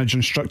because the manager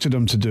instructed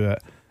him to do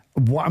it.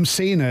 What I'm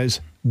saying is,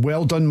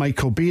 well done,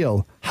 Michael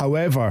Beale.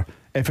 However,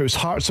 if it was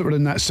Hearts that were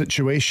in that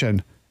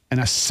situation, in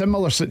a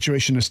similar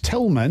situation as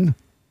Tillman,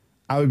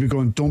 I would be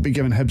going, don't be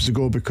giving Hibs a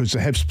go because the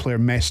Hibs player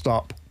messed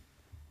up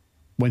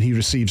when he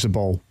receives the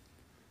ball.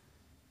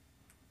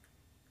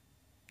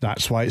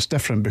 That's why it's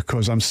different,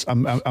 because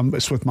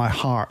it's with my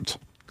heart.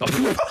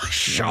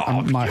 Shut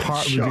up. My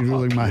heart would be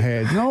ruling my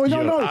head. No.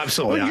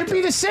 Absolutely. You'd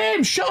be the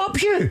same. Shut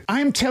up, you.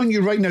 I'm telling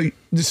you right now,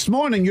 this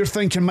morning you're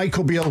thinking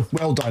Michael Beale,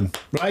 well done,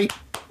 right?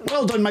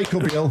 Well done,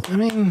 Michael Beale. I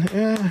mean,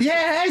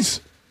 yeah, it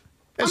is.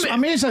 It's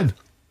amazing.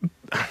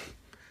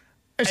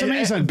 It's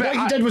amazing. What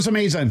you did was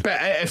amazing. But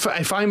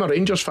if I'm a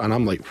Rangers fan,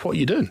 I'm like, what are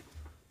you doing?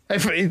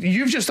 If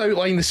you've just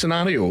outlined the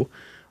scenario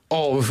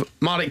of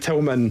Marek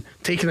Tillman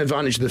taking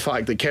advantage of the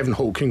fact that Kevin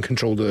Holt can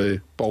control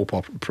the ball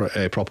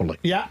properly.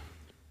 Yeah.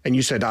 And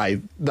you said,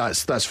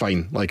 that's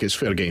fine, like it's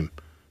fair game.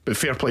 But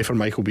fair play for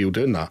Michael Beale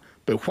doing that.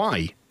 But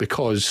why?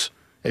 Because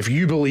if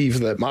you believe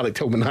that Marek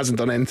Tillman hasn't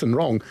done anything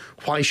wrong,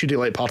 why should he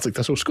let Partick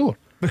Thistle score?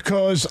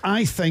 Because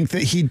I think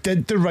that he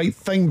did the right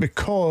thing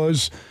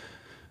because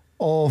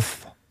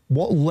of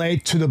what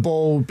led to the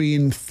ball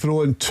being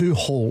thrown to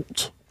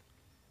Holt.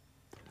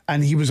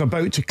 And he was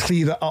about to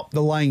clear it up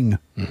the line.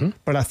 Mm-hmm.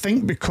 But I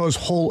think because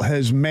Holt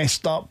has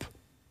messed up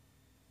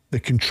the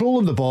control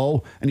of the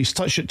ball and he's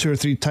touched it 2 or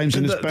 3 times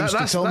and it's bounced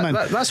to Tillman.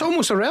 That's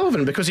almost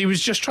irrelevant because he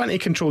was just trying to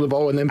control the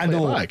ball and then play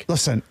it back.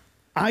 Listen,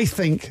 I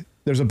think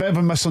there's a bit of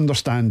a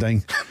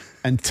misunderstanding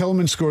and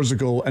Tillman scores a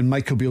goal and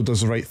Michael Beale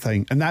does the right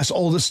thing. And that's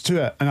all there's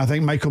to it. And I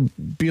think Michael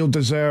Beale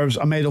deserves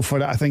a medal for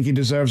that. I think he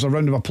deserves a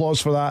round of applause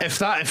for that. If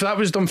that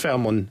was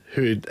Dunfermline,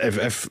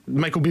 if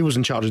Michael Beale was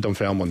in charge of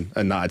Dunfermline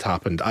and that had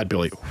happened, I'd be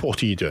like,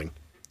 what are you doing?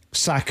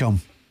 Sack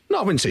him. No,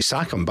 I wouldn't say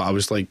sack him, but I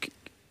was like,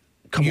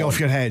 come Get on. off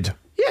your head.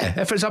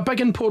 Yeah, if it's a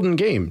big important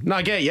game. Now,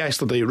 I get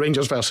yesterday,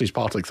 Rangers versus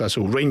Partick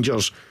Thistle.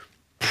 Rangers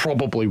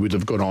probably would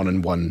have gone on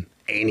and won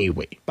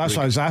anyway. That's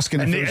what I was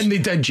asking. And they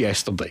did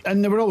yesterday.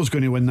 And they were always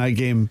going to win that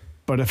game.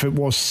 But if it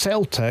was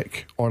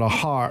Celtic or a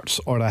Hearts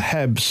or a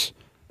Hibs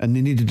and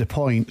they needed the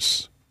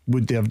points,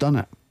 would they have done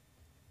it?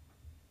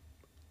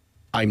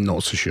 I'm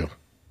not so sure.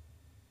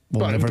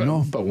 We'll never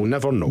know. But we'll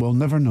never know. We'll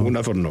never know. We'll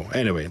never know.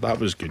 Anyway, that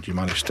was good. You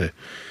managed to...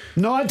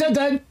 No, I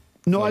didn't.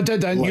 I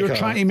didn't. You were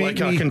trying to make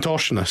me... Like a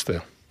contortionist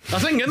there. I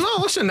think, no,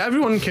 listen,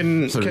 everyone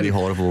can... It's a really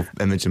horrible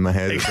image in my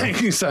head.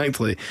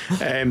 Exactly.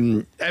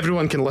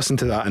 Everyone can listen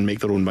to that and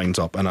make their own minds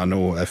up. And I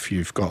know if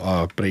you've got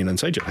a brain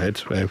inside your head,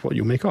 what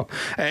you'll make up.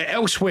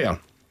 Elsewhere,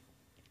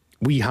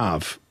 we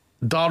have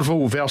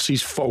Darvel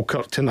versus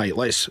Falkirk tonight.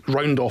 Let's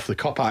round off the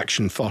cup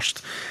action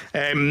first.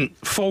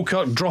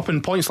 Falkirk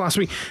dropping points last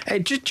week.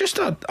 Just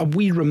a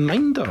wee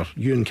reminder,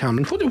 Ewan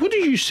Cameron. What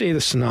did you say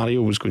the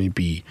scenario was going to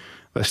be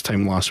this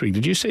time last week?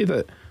 Did you say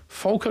that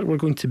Falkirk were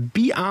going to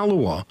beat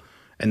Alloa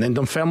and then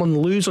Dunfermline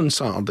lose on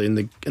Saturday and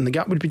the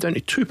gap would be down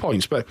to 2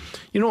 points? But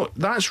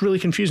that's really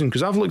confusing,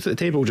 because I've looked at the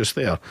table just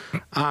there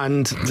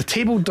and the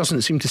table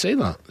doesn't seem to say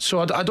that. So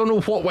I don't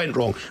know what went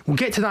wrong. We'll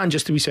get to that in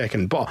just a wee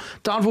second. But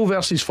Darvel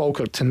versus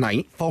Falkirk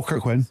tonight.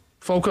 Falkirk win.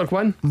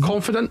 Mm-hmm.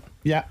 Confident?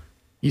 Yeah.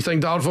 You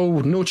think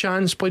Darvel, no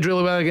chance? Played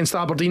really well against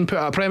Aberdeen, put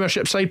a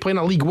Premiership side playing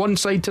a League One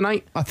side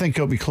tonight. I think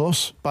it'll be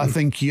close, but I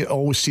think you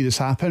always see this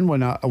happen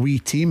when a wee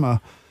team,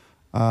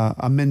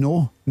 a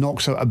minnow,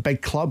 knocks out a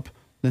big club.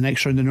 The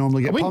next round they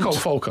normally get I wouldn't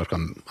pumped. call Falkirk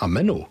a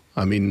minnow.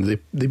 I mean,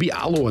 they beat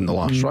Alloa in the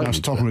last round. I was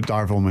talking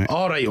about Darvel, mate.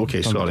 All right,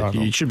 okay, sorry.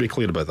 You should be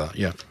clear about that,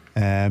 yeah.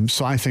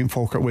 So I think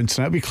Falkirk wins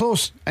tonight. It'll be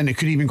close, and it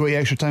could even go to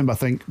extra time, but I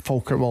think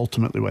Falkirk will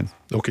ultimately win.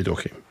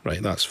 Okay.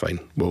 Right, that's fine.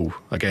 We'll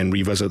again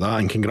revisit that,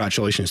 and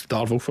congratulations to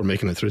Darvel for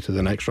making it through to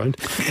the next round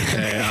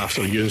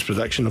after Ewan's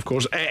prediction, of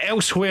course.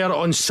 Elsewhere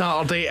on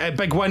Saturday, a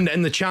big win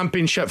in the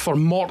Championship for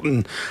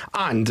Morton,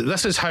 and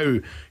this is how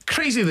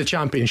crazy the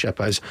Championship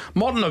is.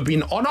 Morton have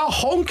been on a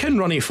honking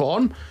runny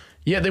form,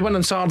 yet they win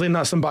on Saturday and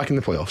that's them back in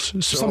the playoffs.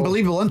 It's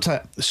unbelievable, isn't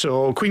it?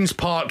 So Queen's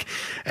Park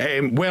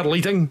were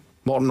leading.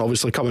 Morton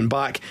obviously coming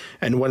back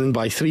and winning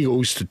by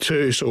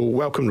 3-2, so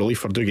welcome relief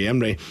for Dougie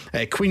Emery.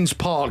 Queen's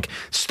Park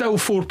still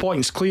 4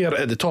 points clear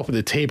at the top of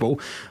the table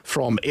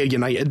from Ayr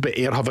United, but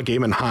Ayr have a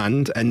game in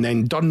hand. And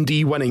then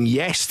Dundee winning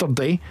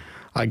yesterday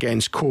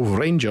against Cove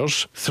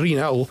Rangers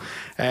 3-0.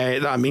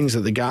 That means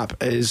that the gap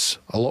is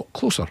a lot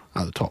closer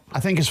at the top.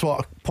 I think it's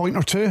a point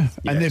or two, Yes.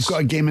 and they've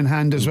got a game in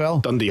hand as well.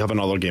 Dundee have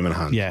another game in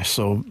hand. Yeah,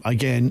 so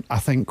again, I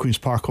think Queen's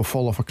Park will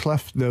fall off a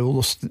cliff.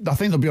 I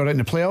think they'll be alright in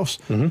the playoffs,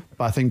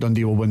 but I think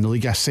Dundee will win the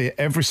league. I say it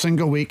every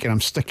single week, and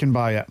I'm sticking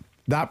by it.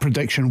 That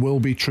prediction will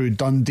be true.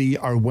 Dundee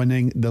are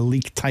winning the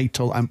league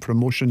title and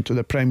promotion to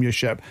the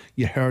Premiership.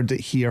 You heard it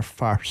here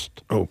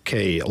first.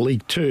 Okay,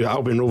 League 2,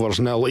 Albion Rovers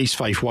 0, East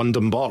Fife 1,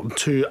 Dumbarton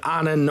 2,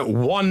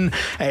 Annan 1,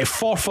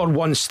 Forfar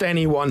 1,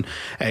 Steny 1.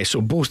 So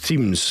both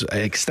teams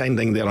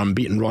extending their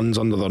unbeaten runs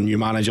under their new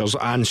managers.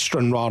 And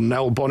Stranraer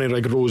 0,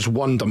 Bonnyrigg Rose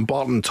 1,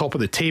 Dumbarton top of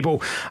the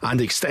table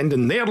and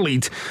extending their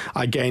lead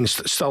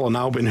against Stirling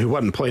Albion, who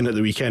weren't playing at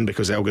the weekend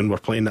because Elgin were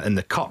playing it in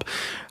the Cup.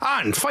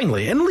 And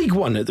finally, in League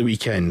 1 at the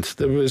weekend,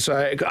 there was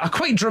a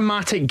quite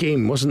dramatic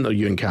game, wasn't there,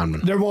 Ewan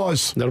Cameron? There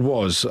was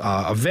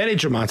a very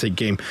dramatic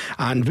game,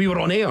 and we were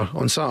on air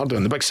on Saturday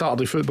on the big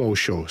Saturday football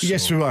show. So,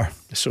 yes, we were.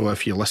 So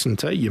if you listen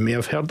to it, you may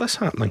have heard this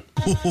happening.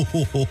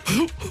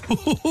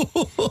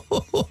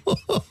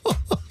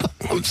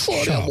 I'm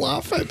sorry, I'm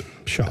laughing.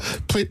 Shut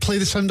up. Play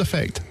the sound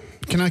effect.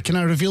 Can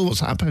I reveal what's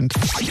happened?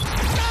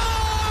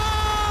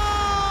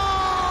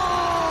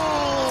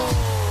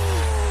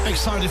 Big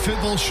Saturday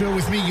football show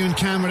with me, Ewan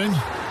Cameron,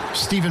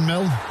 Stephen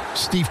Mill,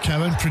 Steve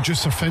Cowan,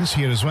 producer Vince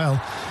here as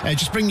well.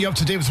 Just bring you up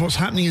to date with what's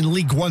happening in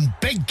League One.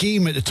 Big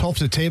game at the top of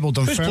the table.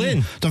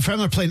 Dunfermline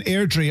are playing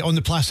Airdrie on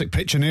the plastic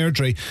pitch in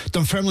Airdrie.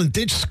 Dunfermline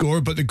did score,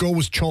 but the goal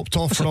was chopped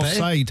off for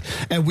offside.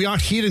 We are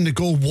hearing the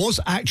goal was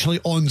actually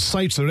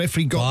onside, so the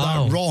referee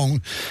got that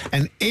wrong.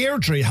 And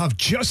Airdrie have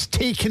just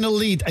taken a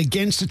lead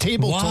against the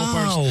table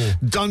toppers,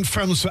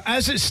 Dunfermline. So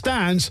as it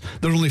stands,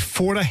 they're only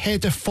 4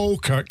 ahead of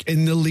Falkirk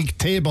in the league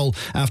table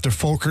after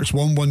Falkirk's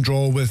 1-1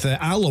 draw with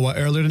Alloa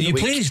earlier in the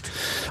week. Are you pleased?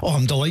 Oh,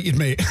 I'm delighted,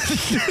 mate.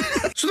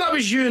 So that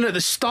was Ewan at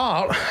the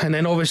start, and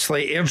then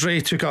obviously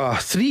Airdrie took a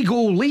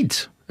 3-goal lead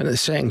in the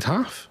second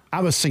half. I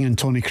was singing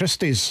Tony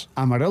Christie's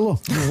Amarillo.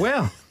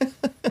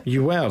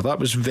 You were. That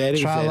was very,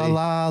 tra la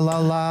la la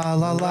la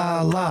la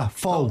la la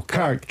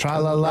Falkirk. Tra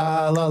la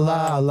la la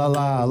la la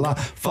la la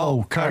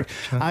Falkirk.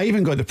 I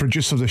even got the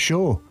producer of the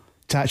show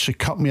to actually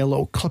cut me a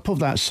little clip of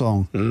that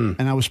song,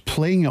 and I was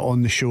playing it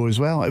on the show as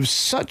well. It was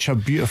such a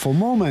beautiful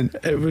moment.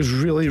 It was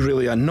really,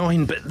 really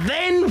annoying, but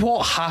then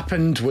what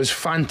happened was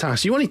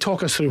fantastic. You want to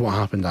talk us through what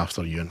happened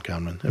after, Ewan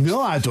Cameron?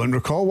 No, I don't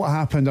recall what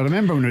happened. I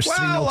remember when it was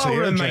 3-0 to I'll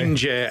remind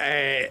you,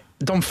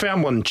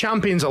 Dunfermline,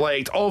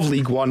 champions-elect of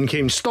League One,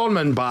 came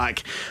storming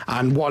back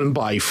and won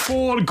by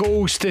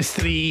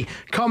 4-3,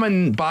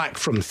 coming back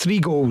from 3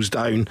 goals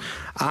down.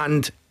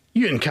 And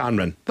Ewan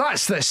Cameron,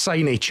 that's the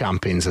sign of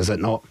champions, is it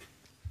not?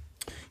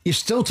 You're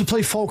still to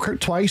play Falkirk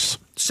twice.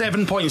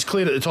 7 points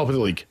clear at the top of the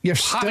league.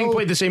 Having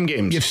played the same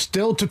games. You've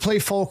still to play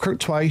Falkirk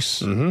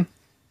twice.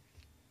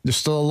 There's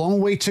still a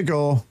long way to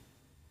go.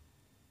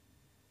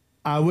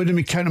 I wouldn't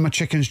be counting my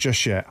chickens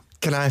just yet.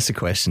 Can I ask a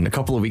question? A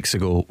couple of weeks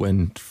ago,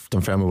 when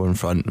Dunfermline were in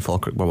front and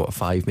Falkirk were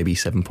 5, maybe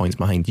 7 points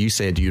behind, you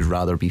said you'd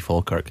rather be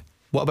Falkirk.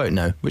 What about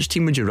now? Which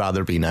team would you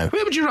rather be now?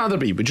 Where would you rather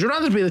be? Would you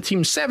rather be the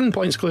team 7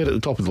 points clear at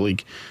the top of the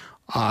league,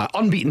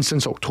 unbeaten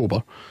since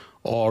October?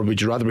 Or would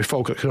you rather be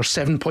Falkirk, who are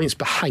 7 points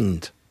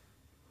behind?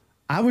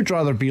 I would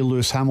rather be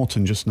Lewis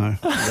Hamilton just now.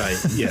 Right,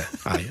 yeah.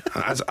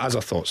 As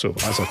I thought so.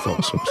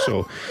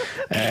 So,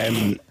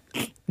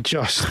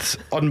 Just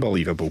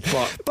unbelievable.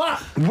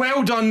 But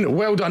well done.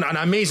 An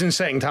amazing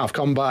second half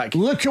comeback.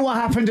 Look at what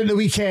happened at the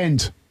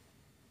weekend.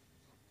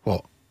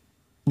 What?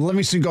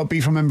 Livingston got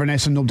beat from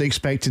Inverness and nobody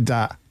expected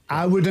that.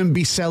 I wouldn't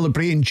be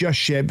celebrating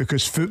just yet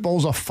because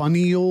football's a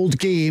funny old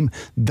game.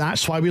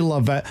 That's why we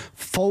love it.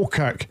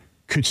 Falkirk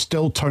could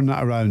still turn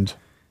that around.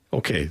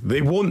 Okay,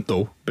 they won't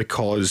though,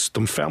 because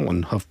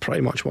Dunfermline have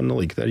pretty much won the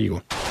league. There you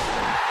go.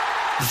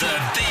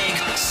 The Big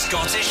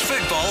Scottish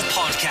Football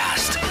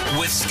Podcast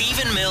with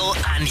Stephen Mill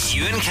and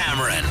Ewan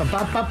Cameron.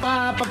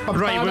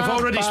 Right, we've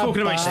already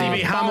spoken about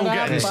Stevie Hamill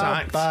getting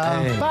sacked.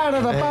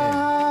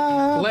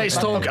 Let's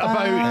talk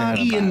about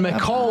Ian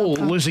McCall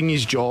losing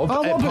his job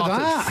Oh, at what about Partick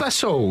that?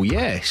 Thistle.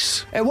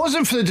 Yes. It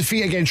wasn't for the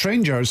defeat against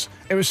Rangers.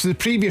 It was for the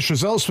previous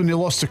results when they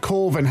lost to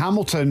Cove and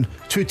Hamilton,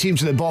 two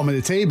teams at the bottom of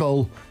the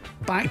table,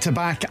 back to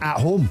back at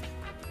home.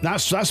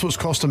 That's what's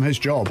cost him his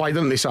job. Why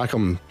didn't they sack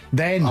him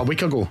Then a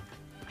week ago?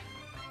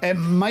 it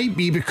might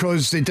be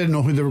because they didn't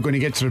know who they were going to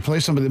get to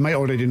replace him, but they might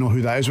already know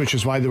who that is, which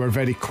is why they were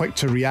very quick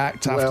to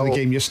react after the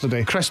game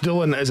yesterday. Chris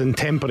Doolan is in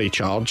temporary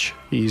charge.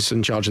 He's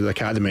in charge of the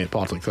academy at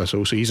Partick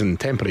Thistle, so he's in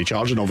temporary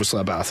charge, and obviously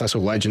a bit of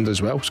Thistle legend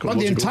as well. But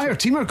the entire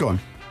team are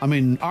gone. I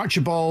mean,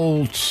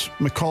 Archibald,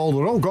 McCall,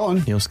 they're all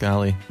gone. Neil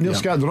Scally.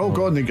 Scott, they're all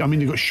gone. They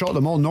got shot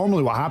them all.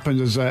 Normally what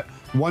happens is that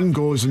one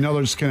goes and the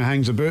other just kind of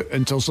hangs about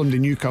until somebody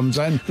new comes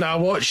in. Now, I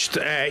watched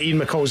Ian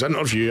McCall's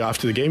interview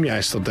after the game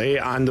yesterday,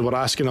 and they were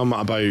asking him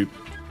about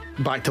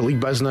back to league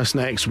business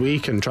next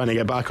week and trying to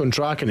get back on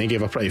track, and he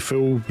gave a pretty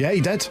full Yeah,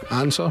 he did.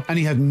 answer. And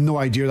he had no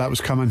idea that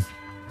was coming.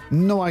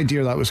 No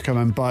idea that was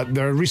coming, but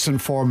their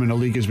recent form in the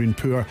league has been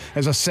poor.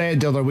 As I said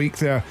the other week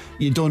there,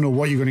 you don't know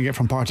what you're going to get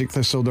from Partick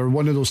Thistle. They're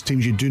one of those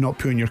teams you do not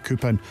put in your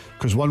coupon,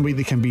 because one week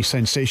they can be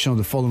sensational,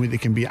 the following week they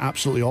can be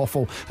absolutely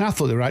awful. And I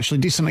thought they were actually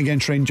decent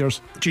against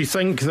Rangers. Do you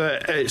think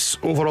that it's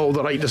overall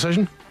the right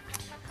decision?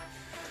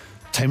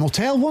 Time will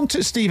tell, won't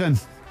it, Stephen?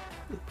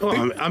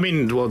 Well, I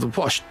mean, well,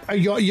 what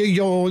You're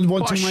a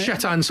wanting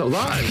shit answer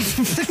that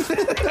is.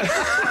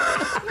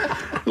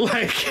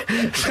 Like,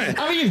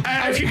 I mean,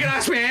 if you can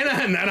ask me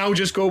anything, and I'll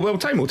just go, well,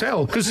 time will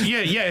tell. Because,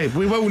 yeah,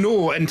 we will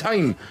know in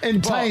time.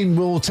 In time,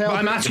 we'll tell. But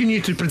I'm asking you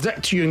to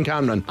predict Ewan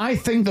Cameron. I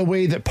think the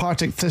way that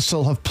Partick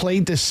Thistle have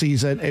played this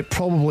season, it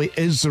probably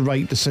is the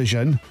right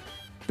decision,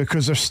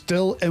 because they're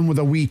still in with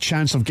a wee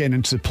chance of getting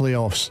into the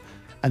playoffs,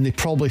 and they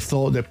probably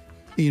thought that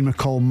Ian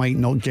McCall might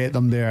not get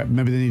them there.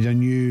 Maybe they need a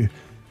new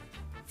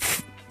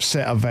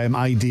set of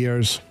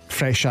ideas,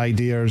 fresh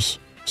ideas,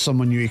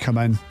 someone new to come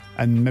in,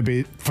 and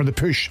maybe for the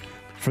push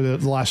for the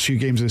last few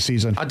games of the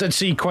season. I did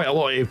see quite a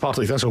lot of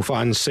Partick Thistle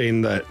fans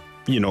saying that,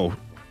 they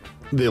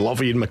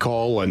love Ian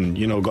McCall and,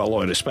 got a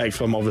lot of respect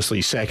for him.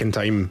 Obviously, second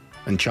time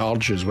in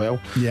charge as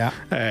well. Yeah.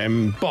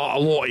 But a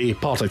lot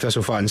of Partick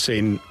Thistle fans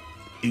saying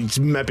he's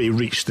maybe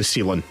reached the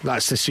ceiling.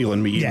 That's the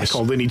ceiling with Ian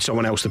McCall. They need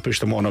someone else to push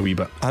them on a wee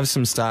bit. I have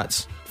some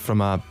stats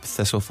from a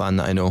Thistle fan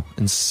that I know.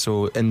 And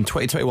so in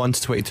 2021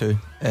 to 22,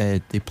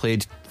 they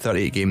played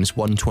 38 games,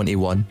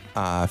 121,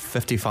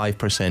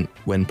 55%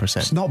 win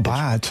percent. It's not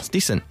bad. It's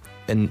decent.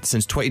 And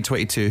since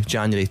 2022,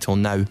 January till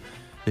now,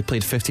 they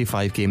played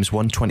 55 games,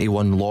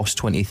 121, lost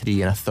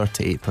 23, and a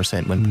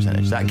 38% win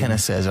percentage. That kind of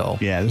says it all.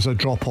 Yeah, there's a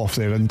drop off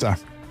there, isn't there?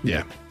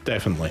 Yeah,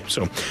 definitely.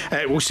 So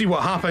we'll see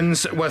what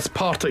happens with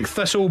Partick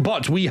Thistle,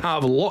 but we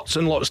have lots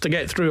and lots to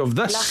get through of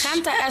this. La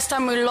gente está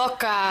muy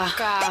loca.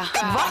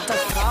 What the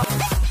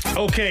fuck?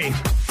 Okay,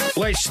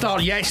 let's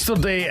start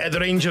yesterday at the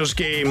Rangers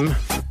game.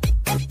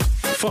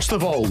 First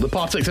of all, the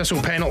Partick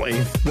Thistle penalty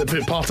that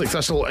put Partick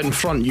Thistle in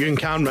front. Ewan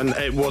Cameron,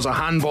 it was a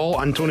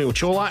handball. Antonio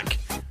Cholak.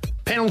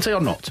 Penalty or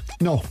not?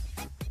 No,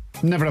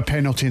 never a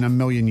penalty in a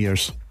million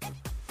years.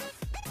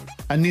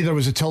 And neither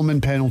was a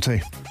Tillman penalty.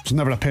 It was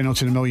never a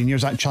penalty in a million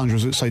years. That challenge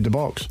was outside the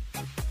box.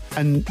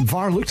 And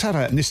VAR looked at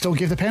it and they still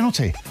gave the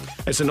penalty.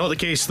 Is it not the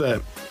case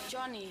that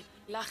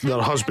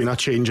there has been a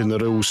change in the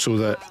rules so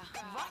that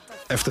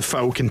if the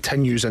foul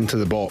continues into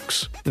the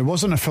box? There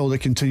wasn't a foul that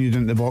continued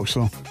into the box,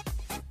 though.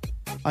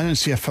 I didn't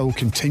see a foul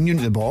continue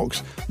into the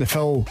box. The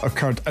foul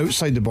occurred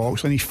outside the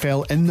box and he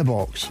fell in the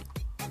box.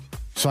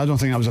 So I don't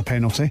think that was a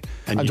penalty.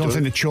 And I don't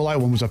think the Cholak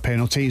one was a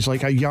penalty. He's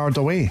like a yard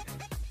away.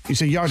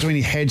 He's a yard away and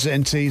he heads it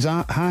into his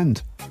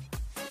hand.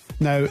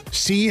 Now,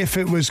 see if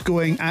it was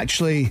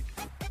actually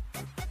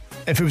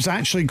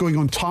going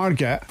on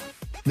target,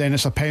 then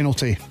it's a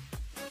penalty.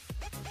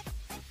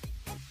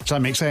 Does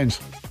that make sense?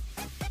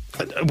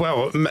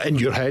 Well, in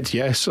your head,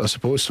 yes, I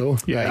suppose so.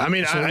 Yeah, Right. I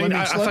mean, So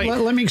I think...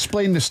 let me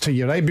explain this to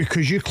you, right?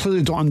 Because you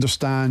clearly don't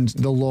understand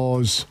the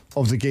laws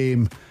of the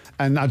game,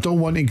 and I don't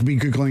want to be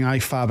Googling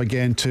IFAB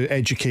again to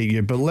educate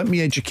you, but let me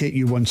educate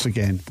you once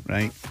again,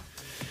 right?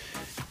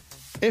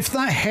 If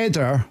that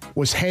header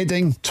was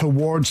heading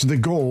towards the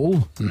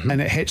goal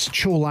and it hits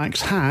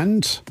Cholak's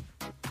hand,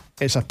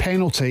 it's a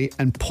penalty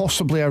and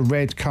possibly a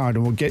red card,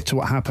 and we'll get to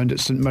what happened at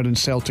St Mirren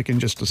Celtic in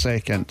just a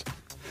second.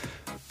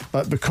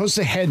 But because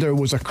the header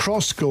was a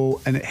cross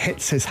goal and it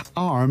hits his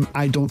arm,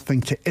 I don't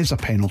think it is a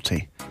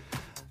penalty.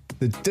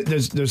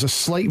 There's a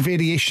slight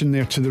variation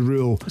there to the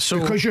rule.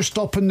 So, because you're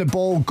stopping the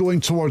ball going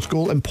towards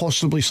goal and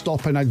possibly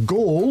stopping a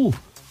goal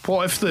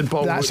What if the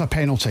ball? That's a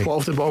penalty. What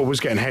if the ball was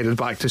getting headed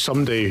back to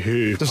somebody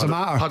who Doesn't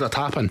matter. had a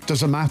tap in?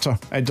 Doesn't matter.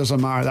 It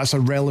doesn't matter. That's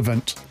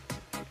irrelevant.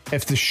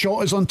 If the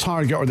shot is on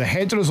target or the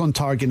header is on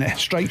target and it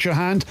strikes your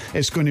hand,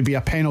 it's going to be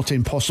a penalty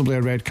and possibly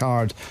a red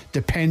card,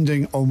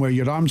 depending on where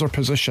your arms are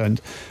positioned.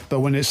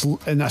 But when it's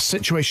in a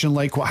situation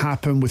like what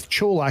happened with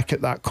Cholak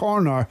at that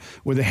corner,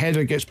 where the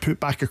header gets put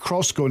back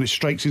across goal and it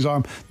strikes his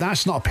arm,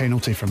 that's not a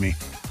penalty for me.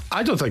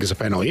 I don't think it's a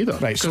penalty either.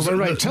 Right, so we're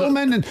right.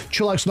 Tillman and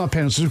Cholak's not a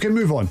penalty, so we can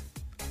move on.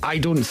 I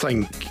don't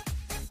think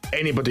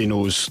anybody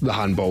knows the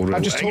handball rule. I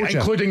just told you.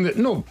 Including the...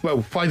 No,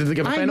 well, why did they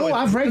give a penalty? I know,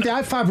 I've read the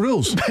IFAB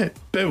rules.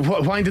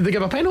 But why did they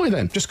give a penalty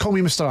then? Just call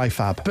me Mr.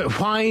 IFAB. But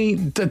why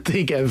did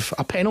they give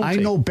a penalty? I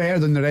know better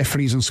than the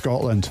referees in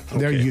Scotland.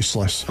 They're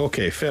useless.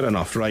 Okay, fair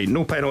enough. Right,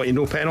 no penalty,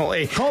 no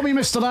penalty. Call me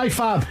Mr.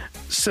 IFAB.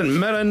 St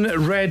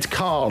Mirren, red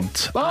card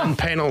and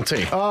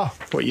penalty.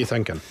 What are you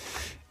thinking?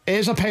 It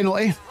is a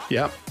penalty.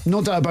 Yeah.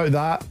 No doubt about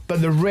that.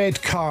 But the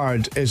red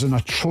card is an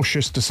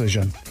atrocious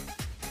decision.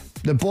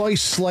 The boy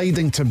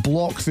sliding to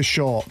block the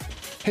shot.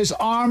 His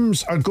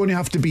arms are going to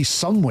have to be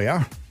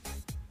somewhere.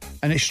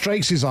 And it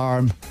strikes his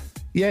arm.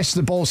 Yes,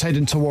 the ball's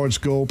heading towards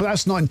goal, but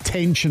that's not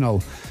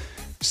intentional.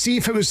 See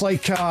if it was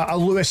like a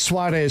Luis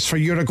Suarez for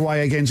Uruguay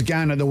against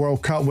Ghana at the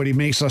World Cup where he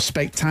makes a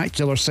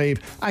spectacular save.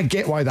 I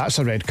get why that's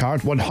a red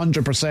card,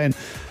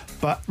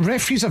 100%. But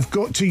referees have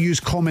got to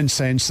use common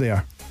sense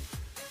there.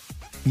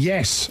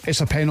 Yes,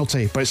 it's a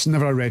penalty, but it's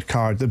never a red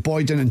card. The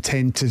boy didn't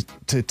intend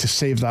to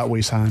save that with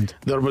his hand.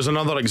 There was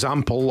another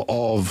example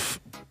of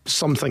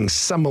something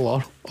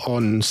similar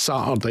on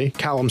Saturday.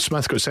 Callum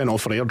Smith got sent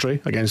off for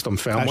Airdrie against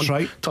Dunfermline. That's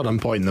right. Turning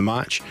point in the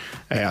match.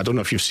 I don't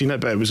know if you've seen it,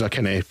 but it was a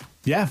kind of...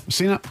 Yeah, I've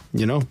seen it.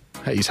 You know,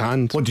 hit his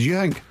hand. What did you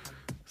think?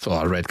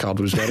 Thought that red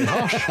card was very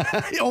harsh.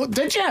 Oh,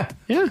 did you?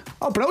 Yeah.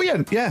 Oh,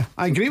 brilliant. Yeah,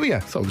 I agree with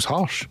you. Thought it was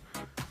harsh.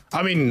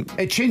 I mean...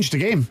 It changed the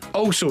game.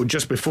 Also,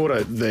 just before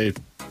it, the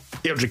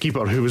Airdrie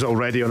keeper, who was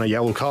already on a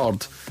yellow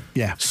card,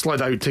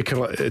 slid out to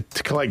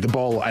collect the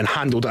ball and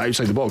handled it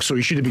outside the box, so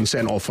he should have been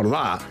sent off for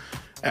that.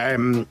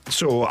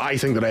 So I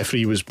think the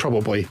referee was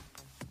probably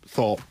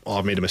thought,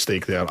 I made a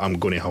mistake there, I'm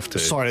going to have to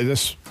sort it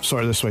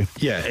this way.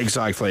 Yeah,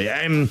 exactly.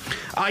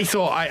 I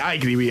thought I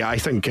agree with you. I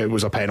think it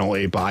was a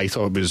penalty, but I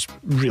thought it was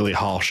really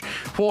harsh.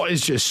 What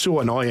is just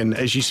so annoying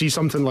is you see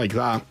something like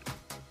that,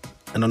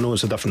 and I know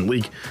it's a different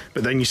league,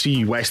 but then you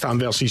see West Ham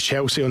versus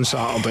Chelsea on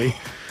Saturday,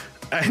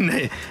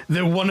 and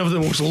they're one of the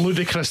most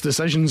ludicrous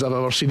decisions I've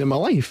ever seen in my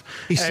life.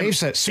 He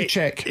saves it.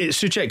 Souček.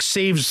 Souček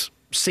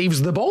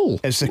saves the ball.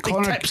 It's the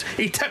corner.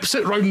 He tips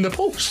it round the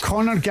post.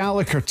 Conor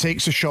Gallagher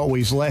takes a shot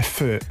with his left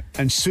foot,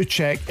 and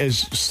Souček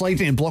is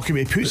sliding and blocking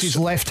it. He puts his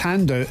left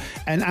hand out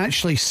and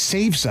actually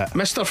saves it.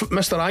 Mr.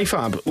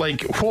 IFAB,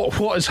 like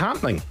what is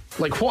happening?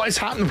 Like, what is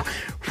happening?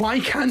 Why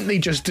can't they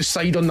just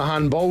decide on the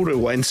handball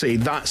rule and say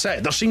that's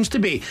it? There seems to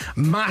be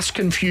mass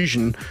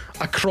confusion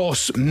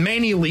across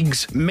many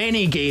leagues,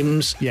 many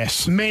games,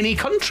 many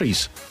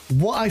countries.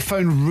 What I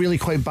found really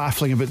quite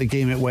baffling about the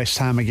game at West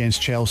Ham against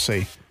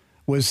Chelsea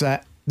was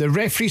that the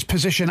referee's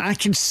position, I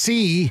can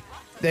see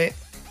that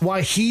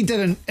why he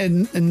didn't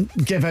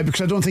give it,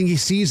 because I don't think he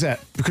sees it,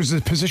 because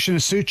of the position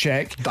of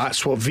Souček.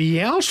 That's what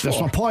VAR's for.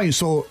 That's my point.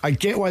 So I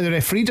get why the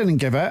referee didn't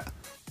give it,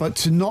 but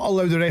to not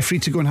allow the referee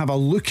to go and have a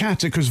look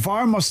at it, because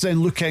VAR must then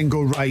look at it and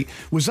go, right,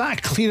 was that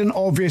a clear and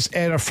obvious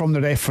error from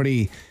the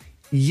referee?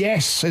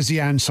 Yes is the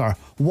answer.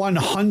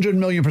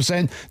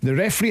 100,000,000%. The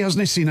referee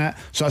hasn't seen it,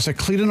 so that's a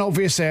clear and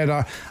obvious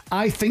error.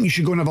 I think you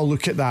should go and have a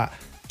look at that.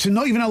 To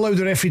not even allow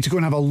the referee to go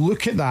and have a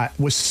look at that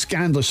was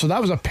scandalous. So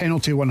that was a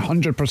penalty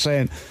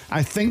 100%.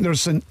 I think there's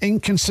some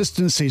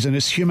inconsistencies and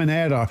it's human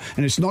error,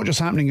 and it's not just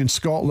happening in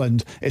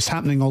Scotland, it's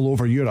happening all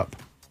over Europe.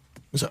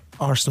 Was it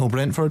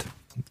Arsenal-Brentford?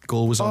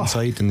 Goal was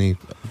onside and the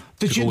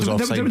goal was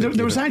offside.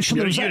 There was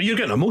actually... You're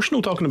getting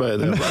emotional talking about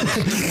it there.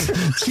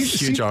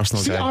 Huge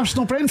Arsenal game. The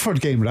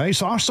Arsenal-Brentford game, right?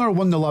 So Arsenal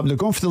won the league. They're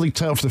going for the league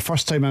title for the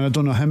first time in I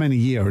don't know how many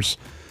years.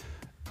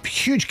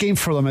 Huge game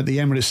for them at the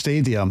Emirates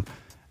Stadium.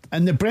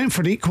 And the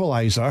Brentford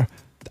equaliser,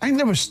 I think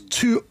there was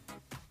 2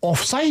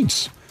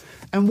 offsides.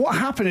 And what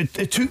happened,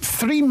 it took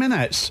 3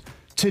 minutes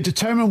to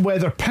determine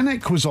whether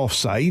Pinnock was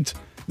offside,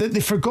 that they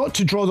forgot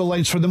to draw the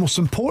lines for the most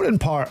important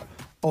part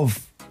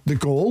of the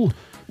goal,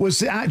 was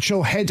the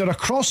actual header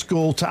across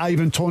goal to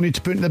Ivan Toney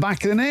to put in the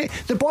back of the net.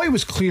 The boy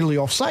was clearly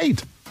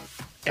offside.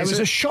 It was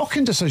a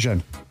shocking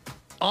decision.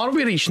 Are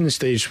we reaching the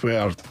stage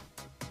where,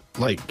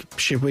 like,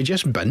 should we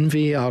just bin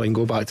VAR and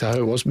go back to how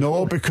it was before?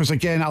 No, because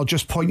again, I'll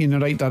just point you in the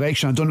right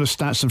direction. I don't have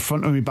the stats in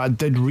front of me, but I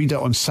did read it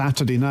on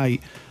Saturday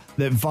night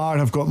that VAR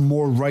have got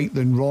more right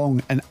than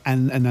wrong, and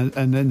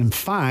in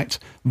fact,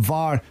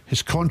 VAR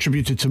has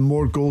contributed to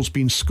more goals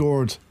being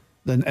scored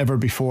than ever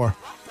before.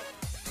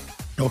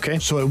 Okay.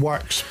 So it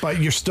works, but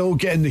you're still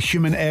getting the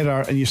human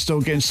error and you're still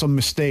getting some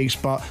mistakes,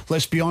 but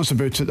let's be honest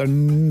about it,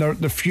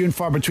 they're few and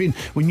far between.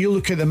 When you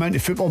look at the amount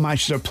of football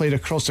matches that are played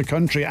across the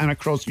country and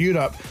across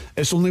Europe,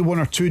 it's only 1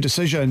 or 2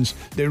 decisions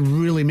that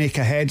really make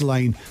a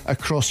headline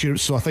across Europe.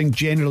 So I think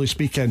generally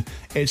speaking,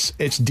 it's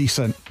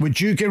decent.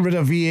 Would you get rid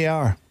of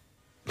VAR?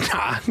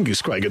 I think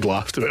it's quite a good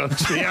laugh, to be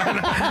honest with you.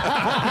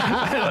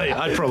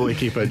 I'd probably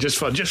keep it just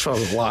for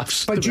the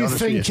laughs. But do you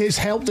think it's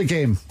helped the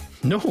game?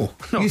 No.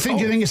 You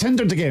think it's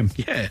hindered the game?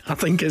 Yeah, I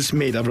think it's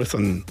made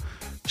everything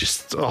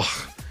just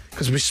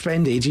because we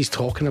spend ages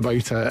talking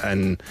about it,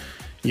 and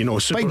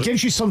but it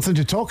gives you something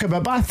to talk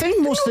about. But I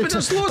think most of the time,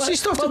 there's lots of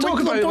stuff to talk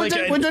about.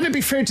 Wouldn't it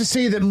be fair to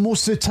say that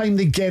most of the time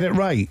they get it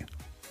right?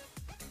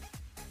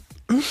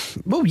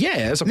 Well, yeah,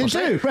 as a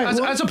percentage, right.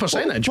 as a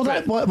percentage.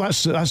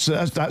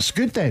 That's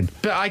good then.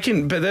 But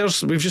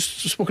we've just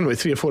spoken about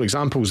 3 or 4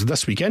 examples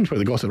this weekend where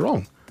they got it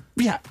wrong.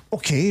 Yeah,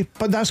 okay,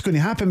 but that's going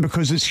to happen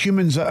because it's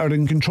humans that are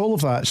in control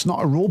of that. It's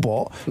not a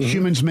robot. Mm-hmm.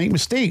 Humans make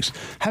mistakes.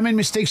 How many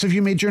mistakes have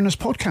you made during this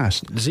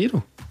podcast?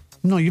 0.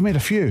 No, you made a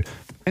few.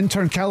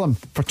 Intern Callum,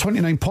 for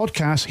 29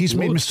 podcasts, he's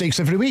made mistakes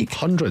every week.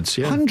 Hundreds,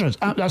 yeah. Hundreds.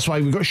 That's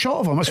why we got a shot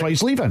of him. That's why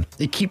he's leaving.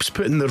 He keeps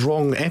putting the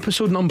wrong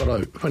episode number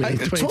out when he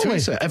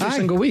tweets it every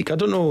single week. I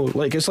don't know,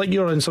 it's like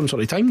you're in some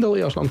sort of time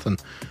delay or something.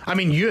 I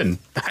mean, Ewan,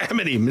 how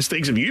many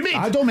mistakes have you made?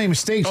 I don't make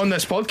mistakes. On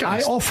this podcast?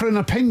 I offer an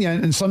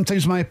opinion, and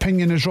sometimes my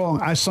opinion is wrong.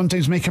 I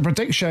sometimes make a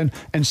prediction,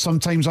 and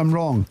sometimes I'm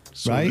wrong.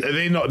 So right?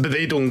 But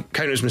they don't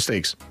count as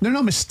mistakes. They're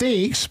not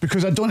mistakes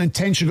because I don't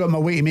intentionally go out of my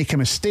way to make a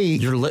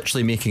mistake. You're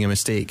literally making a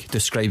mistake,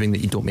 describing that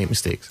you don't make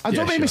mistakes. I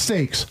don't make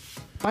mistakes.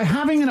 By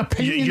having an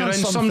opinion you're on in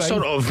something,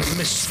 some sort of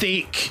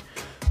mistake.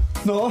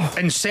 No.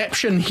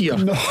 Inception here.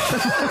 No.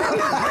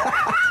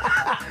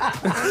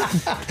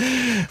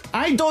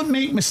 I don't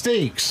make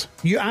mistakes.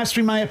 You ask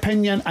me my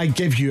opinion, I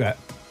give you it.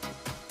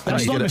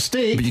 That's not a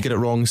mistake. But you get it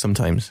wrong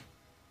sometimes.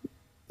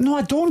 No,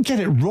 I don't get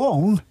it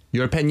wrong.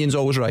 Your opinion's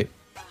always right.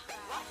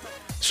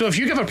 So if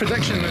you give a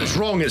prediction that's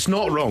wrong, it's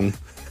not wrong.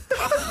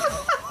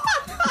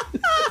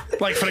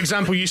 Like, for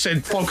example, you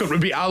said Falkirk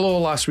would beat Alloa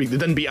last week. They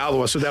didn't beat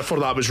Alloa, so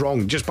therefore that was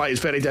wrong, just by its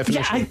very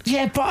definition.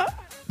 But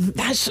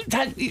that's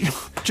that.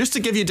 Just to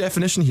give you a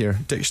definition here,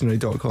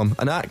 dictionary.com.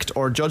 An act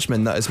or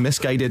judgment that is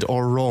misguided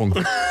or wrong.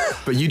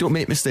 But you don't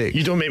make mistakes.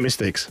 You don't make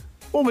mistakes.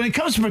 Well, when it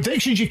comes to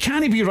predictions, you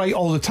can't be right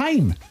all the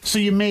time. So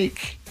you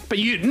make... But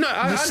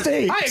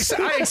mistakes.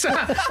 I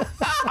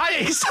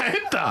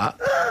accept that.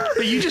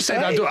 But you just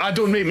said I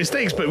don't make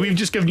mistakes, but we've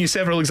just given you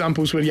several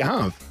examples where you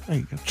have.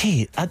 Right,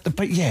 okay,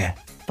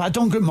 but I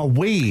don't get my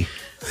way.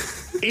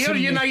 Ayr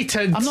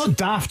United. I'm not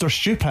daft or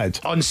stupid.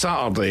 On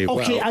Saturday.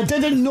 Okay, I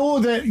didn't know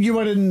that you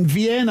were in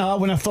Vienna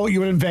when I thought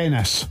you were in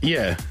Venice.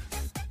 Yeah.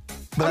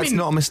 But that's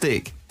not a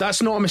mistake.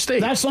 That's not a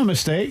mistake. That's not a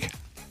mistake.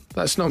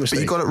 That's not a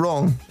mistake. But you got it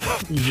wrong.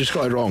 You just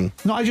got it wrong.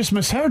 No, I just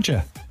misheard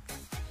you.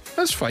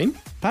 That's fine.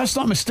 That's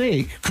not a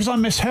mistake. Because I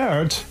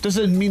misheard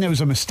doesn't mean it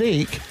was a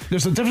mistake.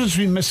 There's a difference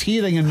between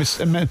mishearing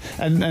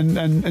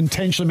and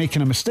intentionally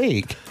making a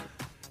mistake.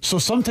 So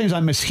sometimes I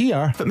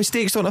mishear. But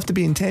mistakes don't have to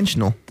be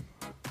intentional.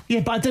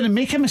 Yeah, but I didn't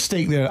make a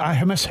mistake there.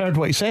 I misheard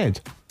what he said.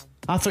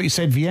 I thought you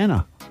said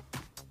Vienna.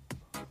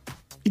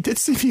 You did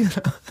say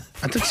Vienna.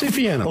 I did say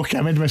Vienna. Okay,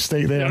 I made a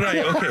mistake there. Right,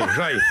 okay,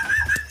 right.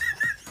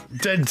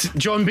 Did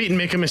John Beaton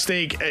make a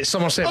mistake at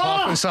Somerset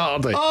Park on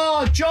Saturday?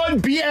 Oh, John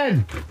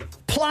Beaton!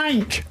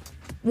 Plank!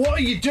 What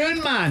are you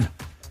doing, man?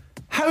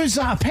 How is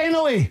that a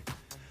penalty?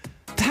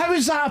 How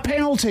is that a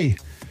penalty?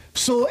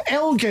 So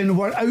Elgin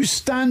were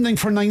outstanding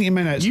for 90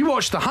 minutes. You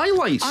watched the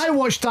highlights. I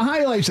watched the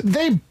highlights.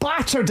 They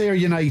battered Ayr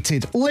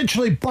United.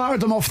 Literally battered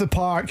them off the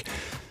park.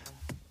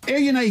 Ayr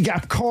United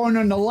get a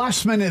corner in the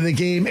last minute of the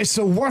game. It's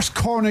the worst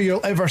corner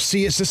you'll ever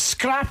see. It's the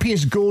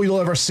scrappiest goal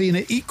you'll ever see, and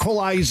it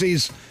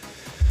equalises.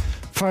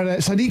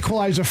 It's an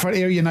equaliser for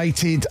Ayr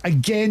United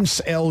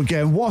against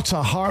Elgin. What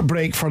a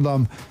heartbreak for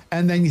them.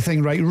 And then you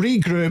think, right,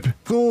 regroup,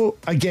 go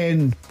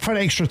again for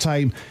extra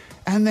time.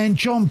 And then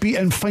John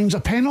Beaton finds a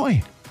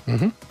penalty.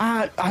 Mm-hmm.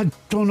 I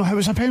don't know how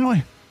it's a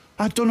penalty.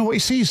 I don't know what he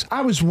sees.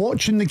 I was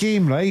watching the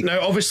game, right?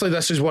 Now, obviously,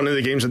 this is one of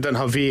the games that didn't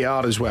have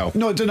VAR as well.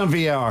 No, it didn't have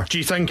VAR. Do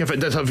you think if it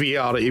did have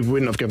VAR, he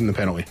wouldn't have given the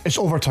penalty? It's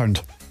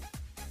overturned.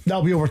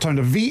 That'll be overturned.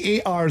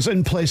 If VAR is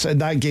in place in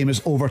that game,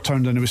 is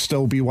overturned and it would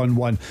still be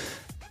 1-1.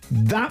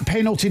 That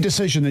penalty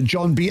decision that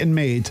John Beaton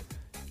made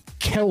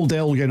killed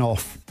Elgin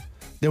off.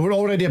 They were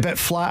already a bit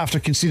flat after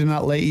conceding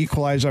that late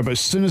equaliser, but as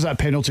soon as that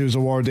penalty was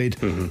awarded,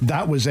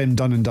 that was them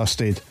done and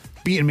dusted.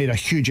 Beaton made a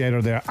huge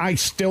error there. I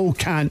still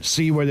can't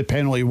see where the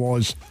penalty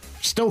was.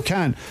 Still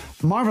can't.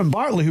 Marvin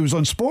Bartley, who was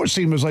on Sports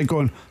Scene, was like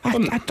going, I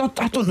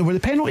don't know where the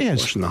penalty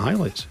is. Watching the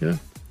highlights, yeah.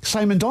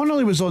 Simon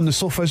Donnelly was on the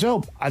sofa as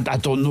well. I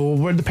don't know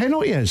where the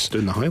penalty is.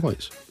 Doing the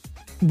highlights.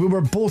 We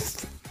were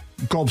both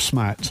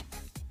gobsmacked.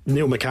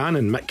 Neil McCann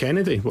and Mick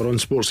Kennedy were on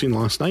Sports Scene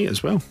last night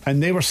as well.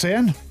 And they were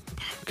saying,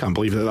 can't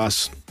believe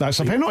that's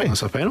a penalty.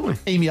 That's a penalty.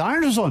 Amy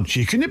Irons was on.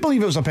 She couldn't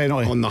believe it was a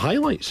penalty. On the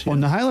highlights. Yeah. On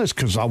the highlights,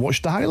 because I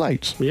watched the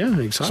highlights. Yeah,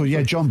 exactly. So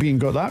yeah, John Bean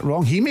got that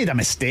wrong. He made a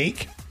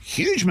mistake.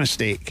 Huge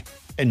mistake,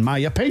 in my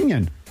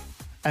opinion.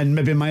 And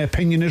maybe my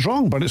opinion is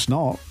wrong, but it's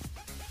not.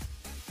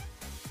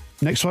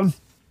 Next one.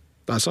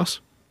 That's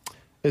us.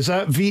 Is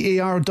that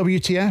VAR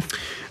WTF?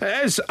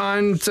 It is,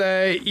 and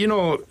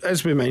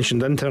as we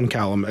mentioned, intern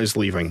Callum is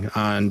leaving,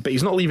 but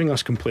he's not leaving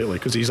us completely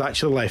because he's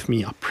actually left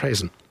me a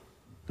present.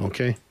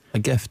 Okay, a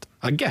gift,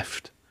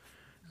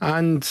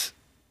 and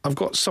I've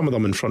got some of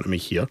them in front of me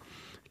here.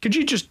 Could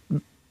you just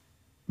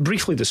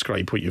briefly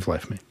describe what you've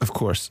left me? Of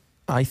course.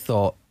 I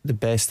thought the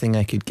best thing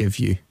I could give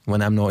you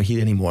when I'm not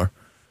here anymore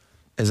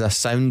is a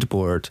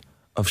soundboard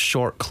of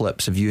short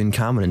clips of you and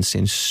Cameron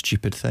saying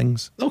stupid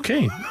things.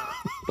 Okay.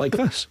 Like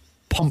this.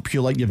 Pump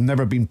you like you've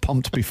never been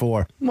pumped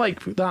before.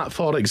 Like that,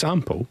 for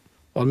example.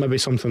 Or maybe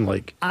something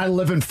like, I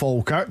live in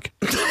Falkirk.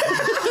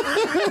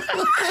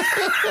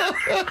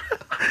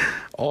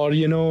 or,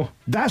 you know,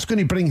 That's going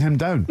to bring him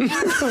down.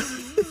 there's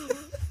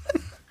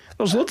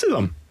loads of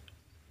them.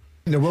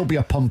 There will be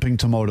a pumping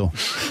tomorrow.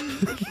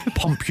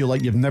 Pump you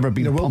like you've never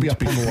been pumped. There will be a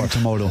pumping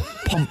tomorrow.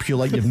 Pump you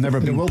like you've never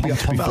been pumped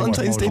before.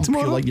 Valentine's Day Pump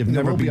tomorrow. you like you've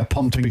never been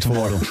pumping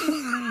tomorrow.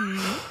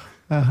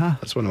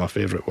 That's one of my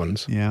favourite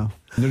ones. Yeah.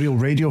 The real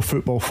radio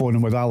football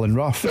phoning with Alan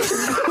Ruff.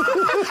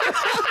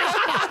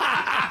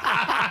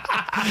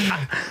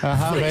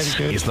 This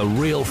is the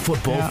real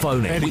football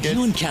phone-in with good.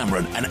 Ewan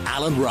Cameron and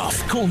Alan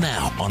Ruff. Call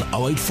now on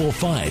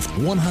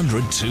 0845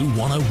 100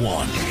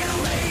 2101.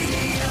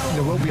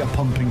 There will be a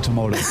pumping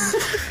tomorrow.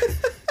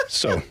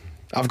 So,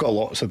 I've got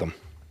lots of them.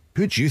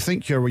 Who do you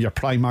think you're with your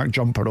Primark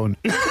jumper on?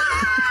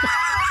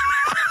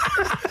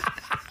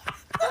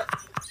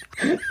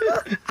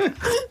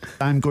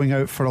 I'm going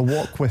out for a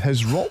walk with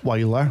his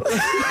Rottweiler.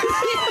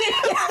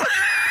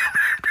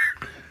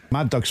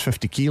 Mad Dog's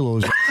 50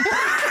 kilos.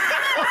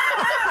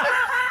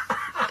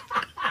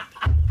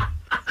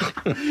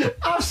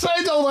 I've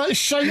said all that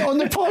shite on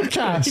the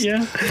podcast.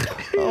 Yeah.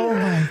 Oh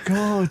my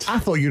God. I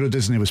thought Euro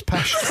Disney was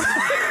pish.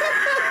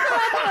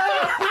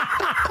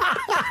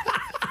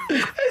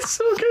 It's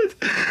so good.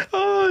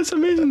 Oh, it's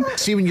amazing.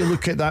 See, when you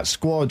look at that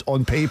squad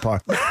on paper,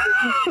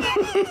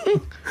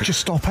 just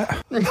stop it.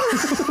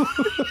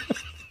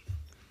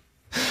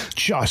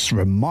 Just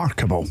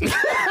remarkable.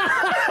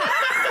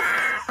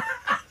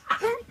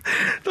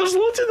 There's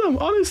loads of them,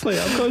 honestly.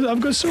 I've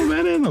got so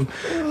many of them.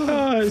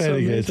 Oh, it's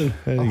Very amazing. good.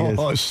 Very good.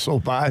 Oh, it's so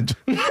bad.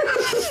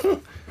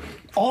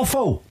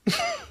 Awful.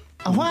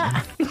 A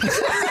what?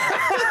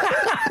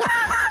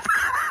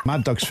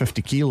 Mad Dog's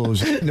 50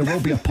 kilos. There will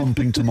be a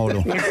pumping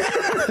tomorrow.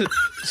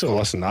 So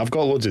listen, I've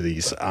got loads of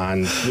these,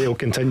 and they'll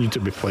continue to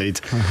be played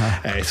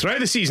throughout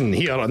the season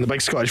here on the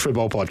Big Scottish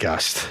Football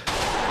Podcast.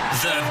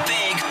 The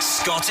Big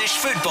Scottish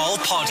Football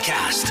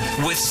Podcast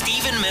with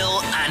Stephen Mill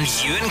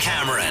and Ewan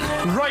Cameron.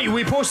 Right,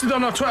 we posted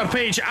on our Twitter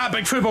page at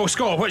Big Football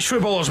Scot which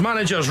footballers,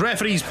 managers,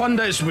 referees,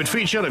 pundits would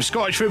feature if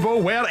Scottish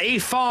football were a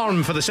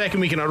farm for the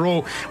second week in a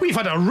row. We've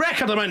had a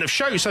record amount of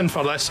shouts in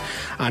for this,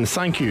 and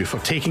thank you for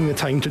taking the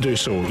time to do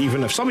so,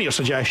 even if some of your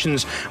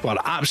suggestions were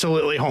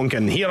absolutely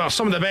honking. Here are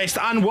some of the best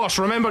and worst.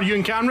 Remember,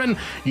 Ewan Cameron,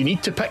 you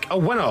need to pick a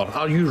winner.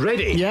 Are you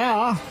ready?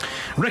 Yeah.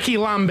 Ricky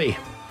Lambie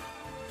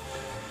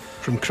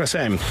from Chris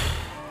M.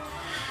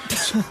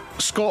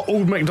 Scott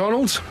Old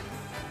MacDonald.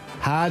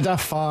 Had a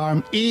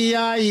farm,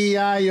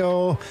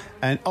 E-I-E-I-O,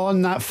 and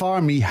on that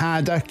farm he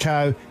had a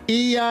cow,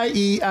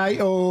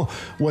 E-I-E-I-O,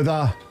 with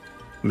a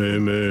Moo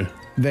moo.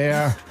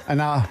 there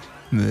and a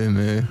Moo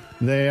moo.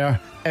 there,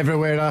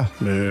 everywhere a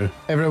Moo.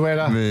 everywhere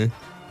a Moo.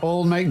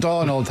 Old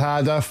MacDonald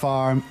had a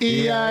farm,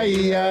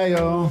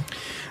 E-I-E-I-O.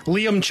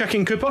 Liam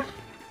Chicken Cooper.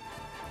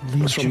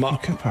 That's from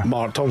Cooper.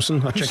 Mark Thompson.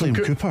 A Who's chicken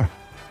Liam Cooper?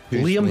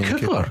 Liam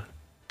Cooper.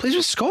 Plays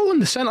with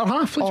Scotland, the centre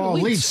half. Plays Oh,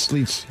 with Leeds.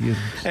 Leeds.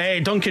 Yeah.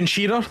 Duncan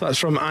Shearer. That's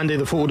from Andy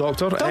the Photo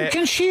Doctor.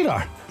 Duncan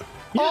Shearer.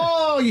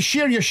 Oh, you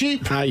shear your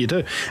sheep. You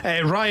do.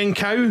 Ryan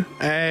Cow.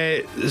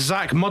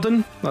 Zach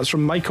Mudden. That's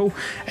from Michael.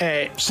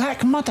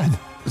 Zach Mudden.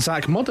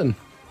 Zach Mudden.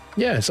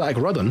 Yeah, Zach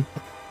Rudden.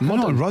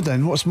 Not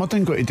Rudden. What's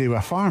Mudden got to do with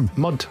a farm?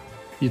 Mud.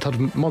 You'd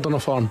had mud on a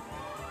farm.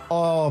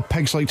 Oh,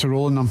 pigs like to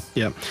roll in them.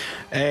 Yeah.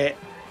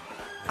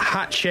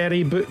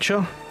 Hatchery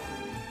Butcher.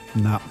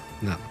 Nah.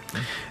 No.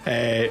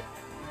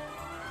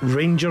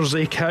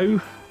 Rangersy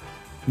Cow.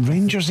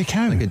 Rangersy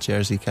cow. Like a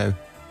Jersey cow.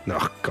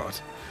 Oh, God.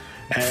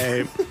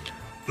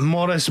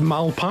 Morris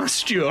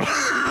Malpasture.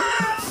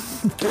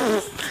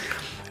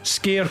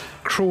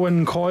 Scarecrow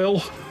and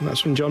Coil. That's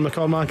from John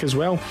McCormack as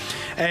well.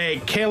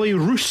 Kelly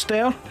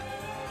Rooster.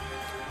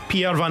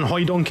 Pierre Van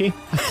Hooydonk.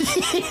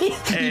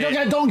 You don't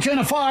get a donkey on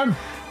a farm.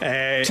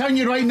 Telling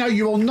you right now,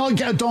 you will not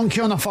get a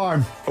donkey on a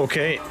farm.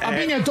 Okay. I've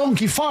been a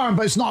donkey farm,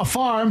 but it's not a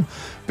farm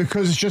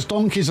because it's just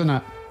donkeys in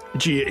it.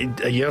 Have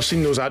you ever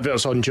seen those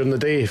adverts on during the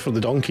day for the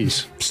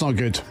donkeys? It's not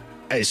good.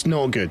 It's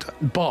not good,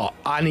 but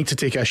I need to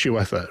take issue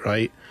with it,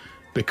 right?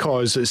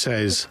 Because it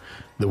says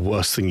the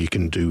worst thing you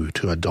can do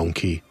to a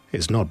donkey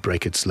is not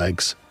break its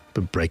legs,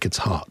 but break its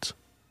heart.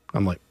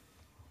 I'm like,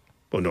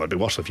 well, no, it'd be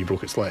worse if you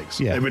broke its legs.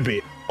 Yeah. It would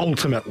be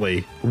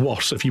ultimately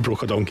worse if you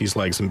broke a donkey's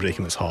legs than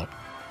breaking its heart.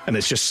 And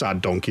it's just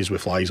sad donkeys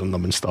with flies on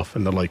them and stuff,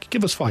 and they're like,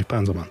 give us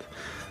 £5 a month.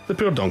 The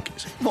poor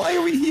donkeys. Why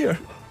are we here?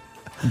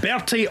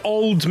 Bertie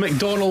Old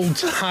MacDonald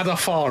had a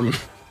farm.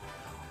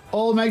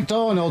 Old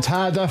MacDonald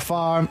had a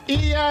farm,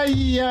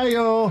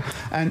 E-I-E-I-O,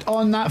 and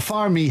on that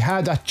farm he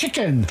had a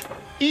chicken,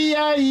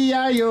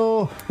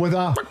 E-I-E-I-O, with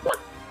a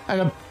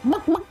and a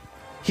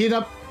he had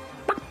a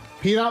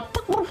Peanut.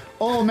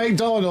 Old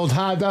MacDonald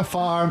had a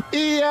farm.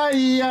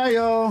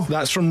 E-I-E-I-O.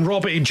 That's from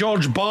Robbie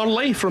George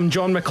Barley from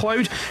John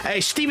McLeod.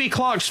 Stevie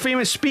Clark's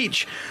famous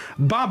speech,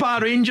 Baba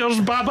Rangers,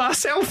 Baba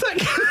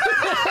Celtic.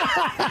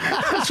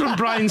 That's from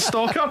Brian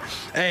Stalker.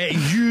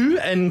 You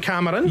in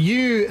Cameron.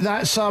 You,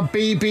 that's a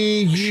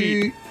baby.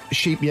 You.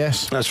 Sheep,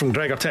 yes. That's from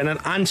Gregor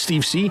Tennant and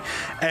Steve C.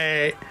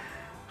 I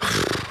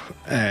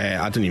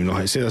don't even know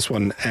how to say this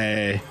one.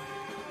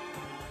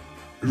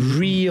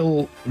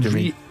 Rio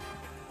Hatate.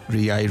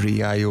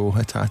 Rio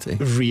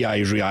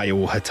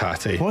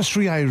Hatate. What's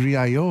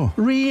Rio?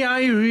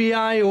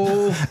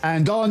 Rio.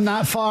 And on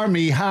that farm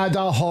he had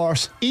a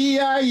horse,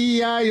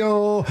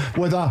 E-I-E-I-O,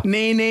 with a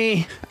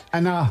Nay.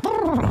 and a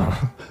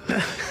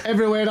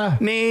everywhere.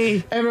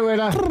 Nay.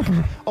 Everywhere.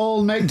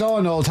 Old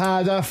MacDonald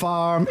had a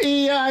farm,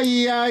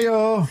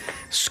 E-I-E-I-O.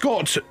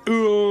 Scott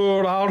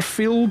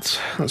Uarfield.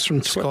 That's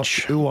from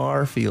Twitch.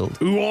 Uarfield.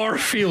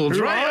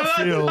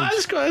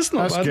 Right, that's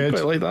not bad. Good.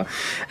 Quite like that.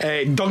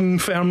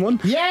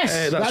 Dunfermline.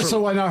 Yes, that's the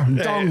winner.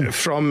 Dung.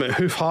 From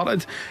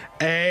Hoofhearted.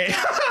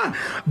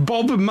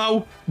 Bob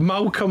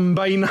Malcolm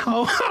Bine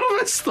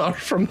Harvester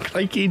from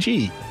Crikey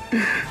G.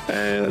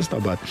 That's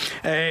not bad.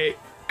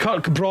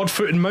 Kirk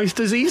Broadfoot and Mouth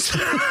Disease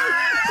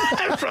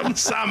from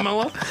Sam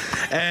Miller.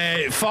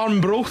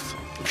 Farm Broth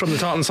from the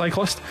Tartan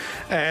Cyclist.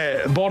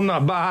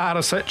 Borna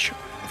Baharasic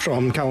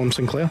from Callum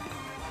Sinclair.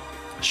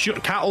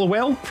 Stuart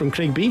Cattlewell from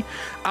Craig B.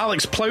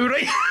 Alex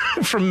Plowry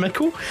from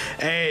Mickle.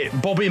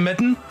 Bobby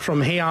Midden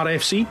from Hey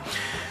RFC.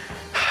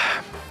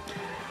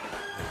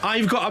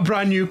 I've got a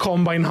brand new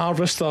combine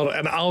harvester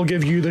and I'll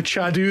give you the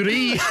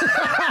Chaduri.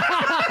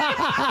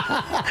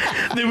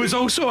 There was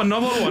also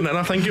another one, and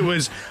I think it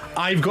was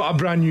I've got a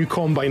brand new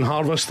combine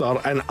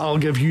harvester and I'll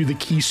give you the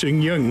Ki Sung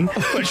Young,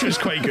 which was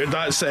quite good.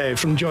 That's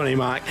from Johnny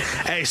Mack.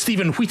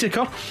 Stephen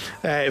Whittaker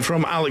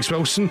from Alex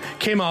Wilson.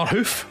 Kmart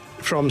Hoof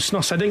from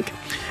Snussiddink.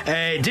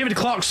 David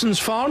Clarkson's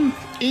farm.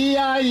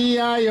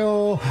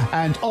 E-I-E-I-O.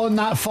 And on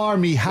that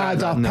farm he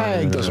had a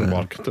pig. Doesn't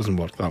work that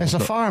It's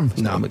one. a farm.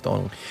 No,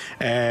 McDonald.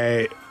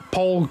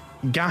 Paul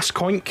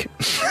Gascoink.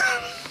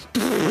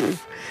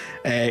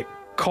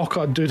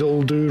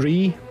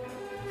 Cock-a-doodle-doo-ree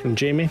from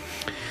Jamie.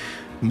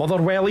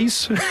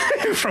 Motherwellies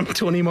from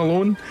Tony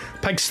Malone.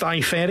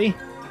 Pigsty Ferry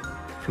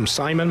from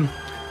Simon.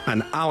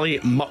 And Ali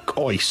Muck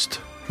Oist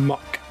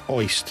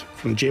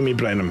from Jamie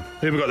Brenham.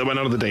 Who we got the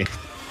winner of the day?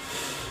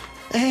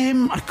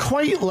 I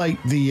quite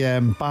like the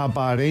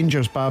Baba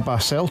Rangers, Baba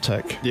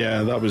Celtic.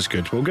 Yeah, that was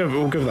good. We'll give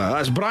that.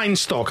 That's Brian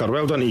Stalker.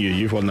 Well done to you.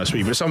 You've won this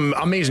week. But some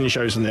amazing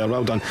shows in there.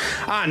 Well done.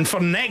 And for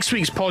next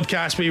week's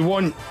podcast, we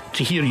want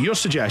to hear your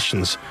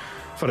suggestions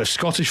for a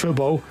Scottish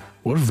football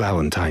or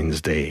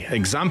Valentine's Day.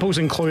 Examples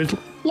include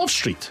Love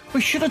Street. We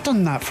should have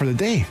done that for the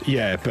day.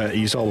 Yeah, but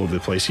he's all over the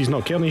place. He's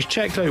not caring. He's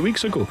checked out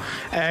weeks ago.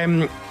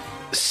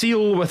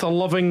 Seal with a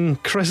loving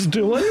Chris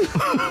Doolan.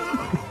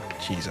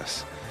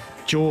 Jesus.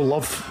 Joe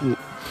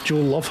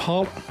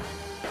Loveheart.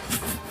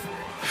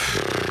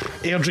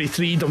 Airdrie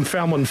 3,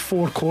 Dunfermline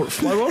 4 Court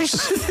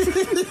Flowers.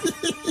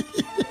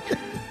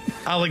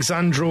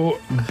 Alexandro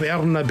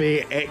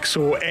Bernabe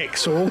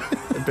XOXO.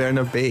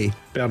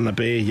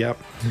 Bernabe, yep.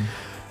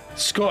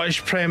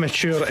 Scottish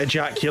premature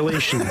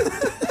ejaculation.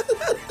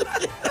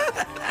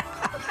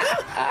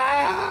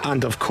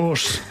 And of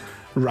course,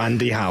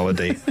 Randy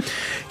Halliday.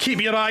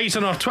 Keep your eyes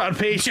on our Twitter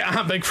page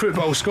at Big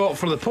Football Scott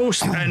for the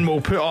post, and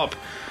we'll put up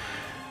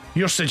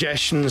your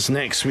suggestions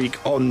next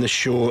week on the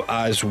show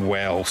as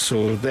well.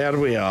 So there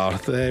we are.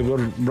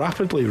 We're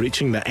rapidly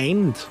reaching the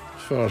end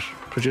for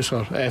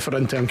producer, for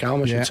intern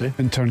Callum, I should say.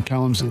 Intern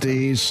Callum's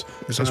days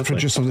as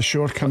producer of the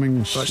show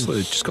coming.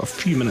 Actually, just got a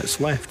few minutes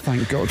left.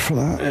 Thank God for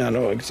that. Yeah, I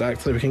know,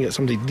 exactly. We can get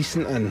somebody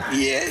decent in.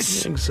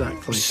 Yes.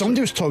 Exactly.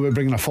 Somebody was talking about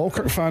bringing a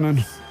Falkirk fan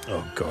in.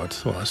 Oh, God.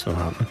 Well, that's not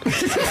happening.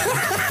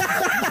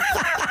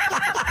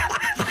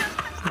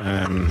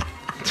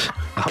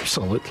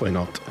 Absolutely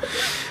not.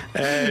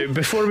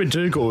 Before we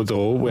do go,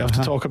 though, we have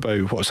to talk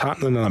about what's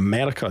happening in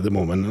America at the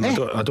moment. And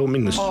I don't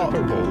mean the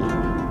Super Bowl.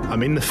 I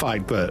mean the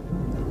fact that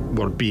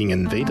we're being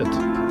invaded.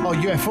 Oh,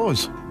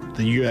 UFOs.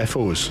 The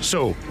UFOs.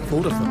 So,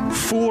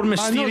 4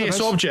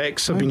 mysterious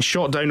objects have been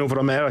shot down over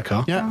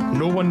America. Yeah.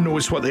 No one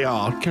knows what they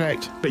are.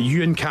 Correct. But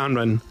you and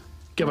Cameron,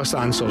 give us the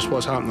answers.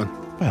 What's happening?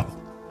 Well,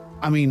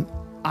 I mean,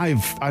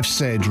 I've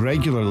said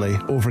regularly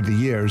over the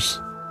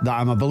years that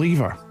I'm a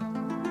believer.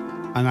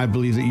 And I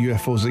believe that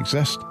UFOs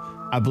exist.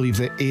 I believe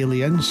that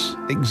aliens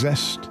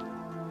exist.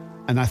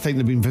 And I think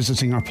they've been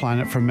visiting our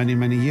planet for many,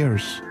 many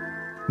years.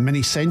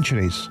 Many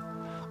centuries.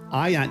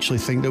 I actually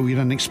think that we're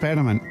an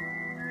experiment.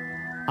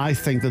 I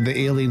think that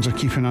the aliens are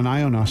keeping an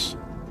eye on us.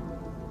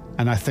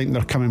 And I think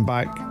they're coming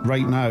back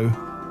right now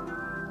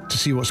to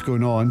see what's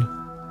going on.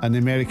 And the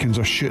Americans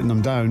are shooting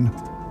them down.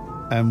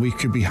 And we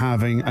could be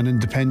having an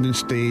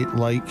Independence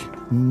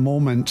Day-like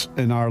moment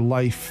in our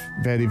life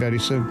very, very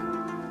soon.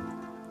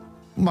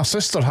 My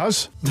sister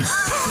has.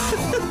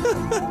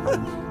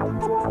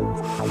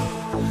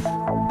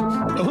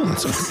 Oh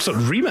That's a sort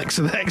of remix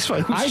of the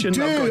X-Files.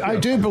 I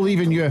do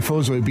believe in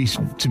UFOs.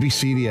 To be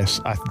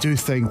serious, I do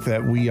think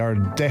that we are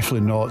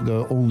definitely not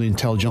the only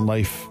intelligent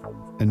life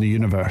in the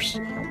universe,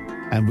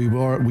 and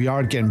we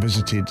are getting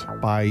visited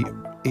by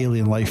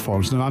alien life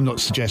forms. Now, I'm not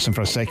suggesting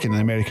for a second the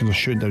Americans are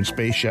shooting down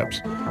spaceships,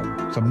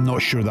 so I'm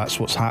not sure that's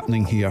what's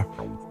happening here.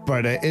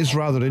 But it is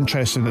rather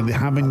interesting that they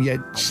haven't yet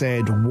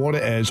said what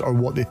it is or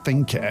what they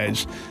think it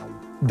is.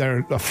 Their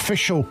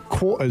official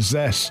quote is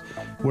this: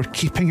 we're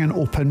keeping an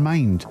open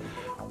mind.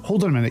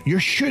 Hold on a minute,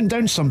 you're shooting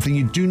down something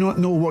you do not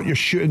know what you're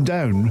shooting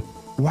down.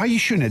 Why are you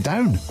shooting it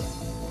down?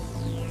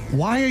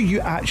 Why are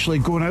you actually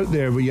going out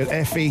there with your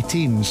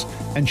F-18s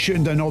and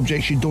shooting down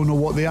objects you don't know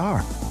what they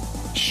are?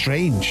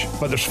 Strange,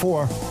 but there's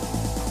 4,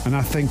 and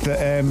I think that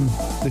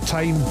the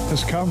time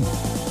has come.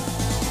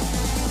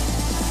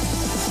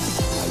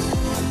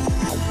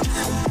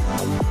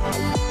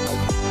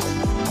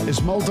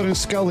 As Mulder and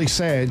Scully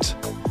said,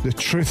 the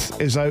truth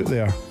is out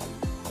there.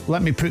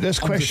 Let me put this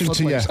question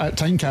to you. At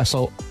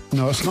Tynecastle.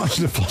 No, it's not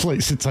the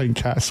floodlights at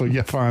Tynecastle,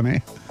 you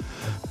fanny.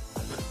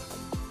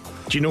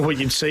 Do you know what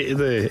you'd say to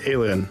the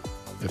alien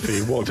if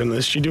he walked into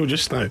the studio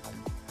just now?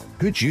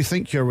 Who do you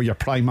think you're with your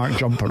Primark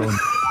jumper on?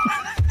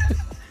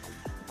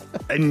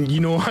 And you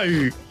know how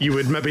you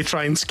would maybe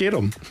try and scare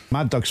him?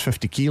 Mad Dog's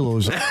 50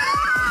 kilos.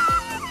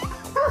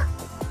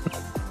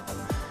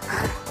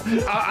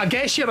 I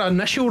guess your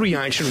initial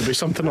reaction would be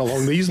something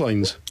along these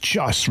lines.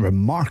 Just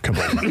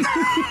remarkable.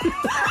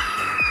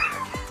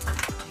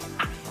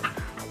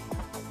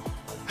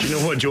 Do you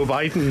know what Joe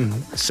Biden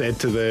said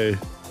to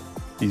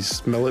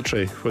his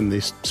military when they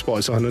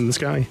spotted something in the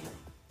sky?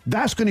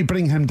 That's going to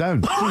bring him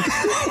down.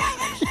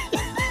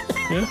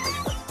 Yeah.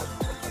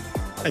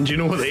 And do you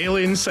know what the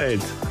aliens said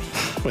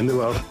when they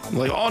were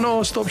like, oh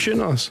no, stop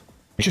shooting us?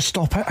 Just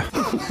stop it.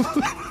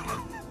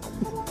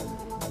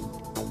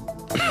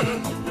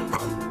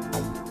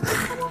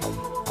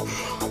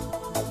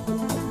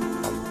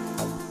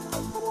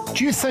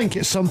 Do you think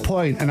at some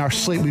point in our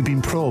sleep we've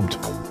been probed?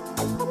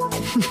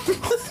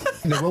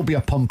 There will be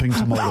a pumping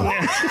tomorrow.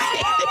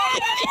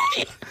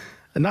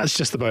 And that's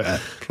just about it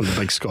from the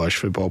Big Scottish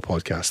Football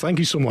Podcast. Thank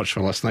you so much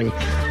for listening.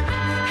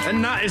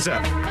 And that is it.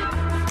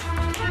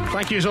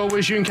 Thank you as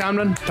always, Ewan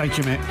Cameron. Thank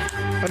you, mate.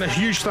 And a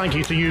huge thank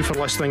you to you for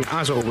listening,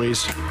 as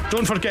always.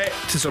 Don't forget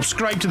to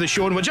subscribe to the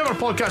show on whichever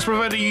podcast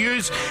provider you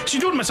use, so you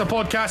don't miss a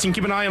podcast, and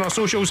keep an eye on our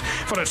socials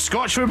for a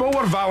Scotch Football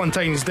or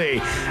Valentine's Day.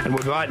 And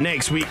we'll be back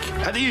next week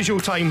at the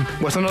usual time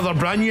with another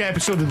brand new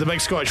episode of the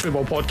Big Scottish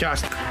Football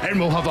Podcast. And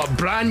we'll have a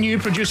brand new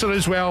producer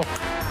as well.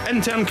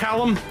 Intern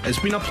Callum, it's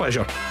been a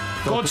pleasure.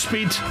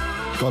 Godspeed.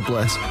 God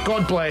bless.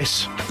 God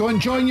bless. Go and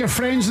join your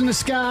friends in the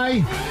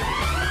sky.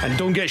 And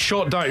don't get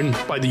shot down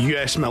by the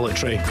US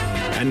military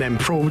and then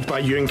probed by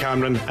Ewan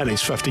Cameron and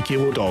his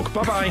 50-kilo dog.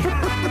 Bye-bye.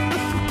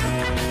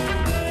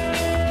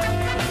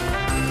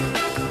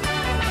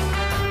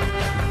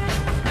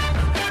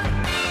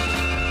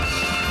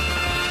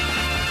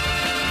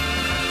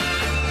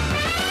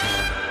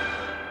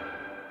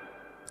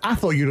 I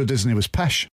thought Euro Disney was pish.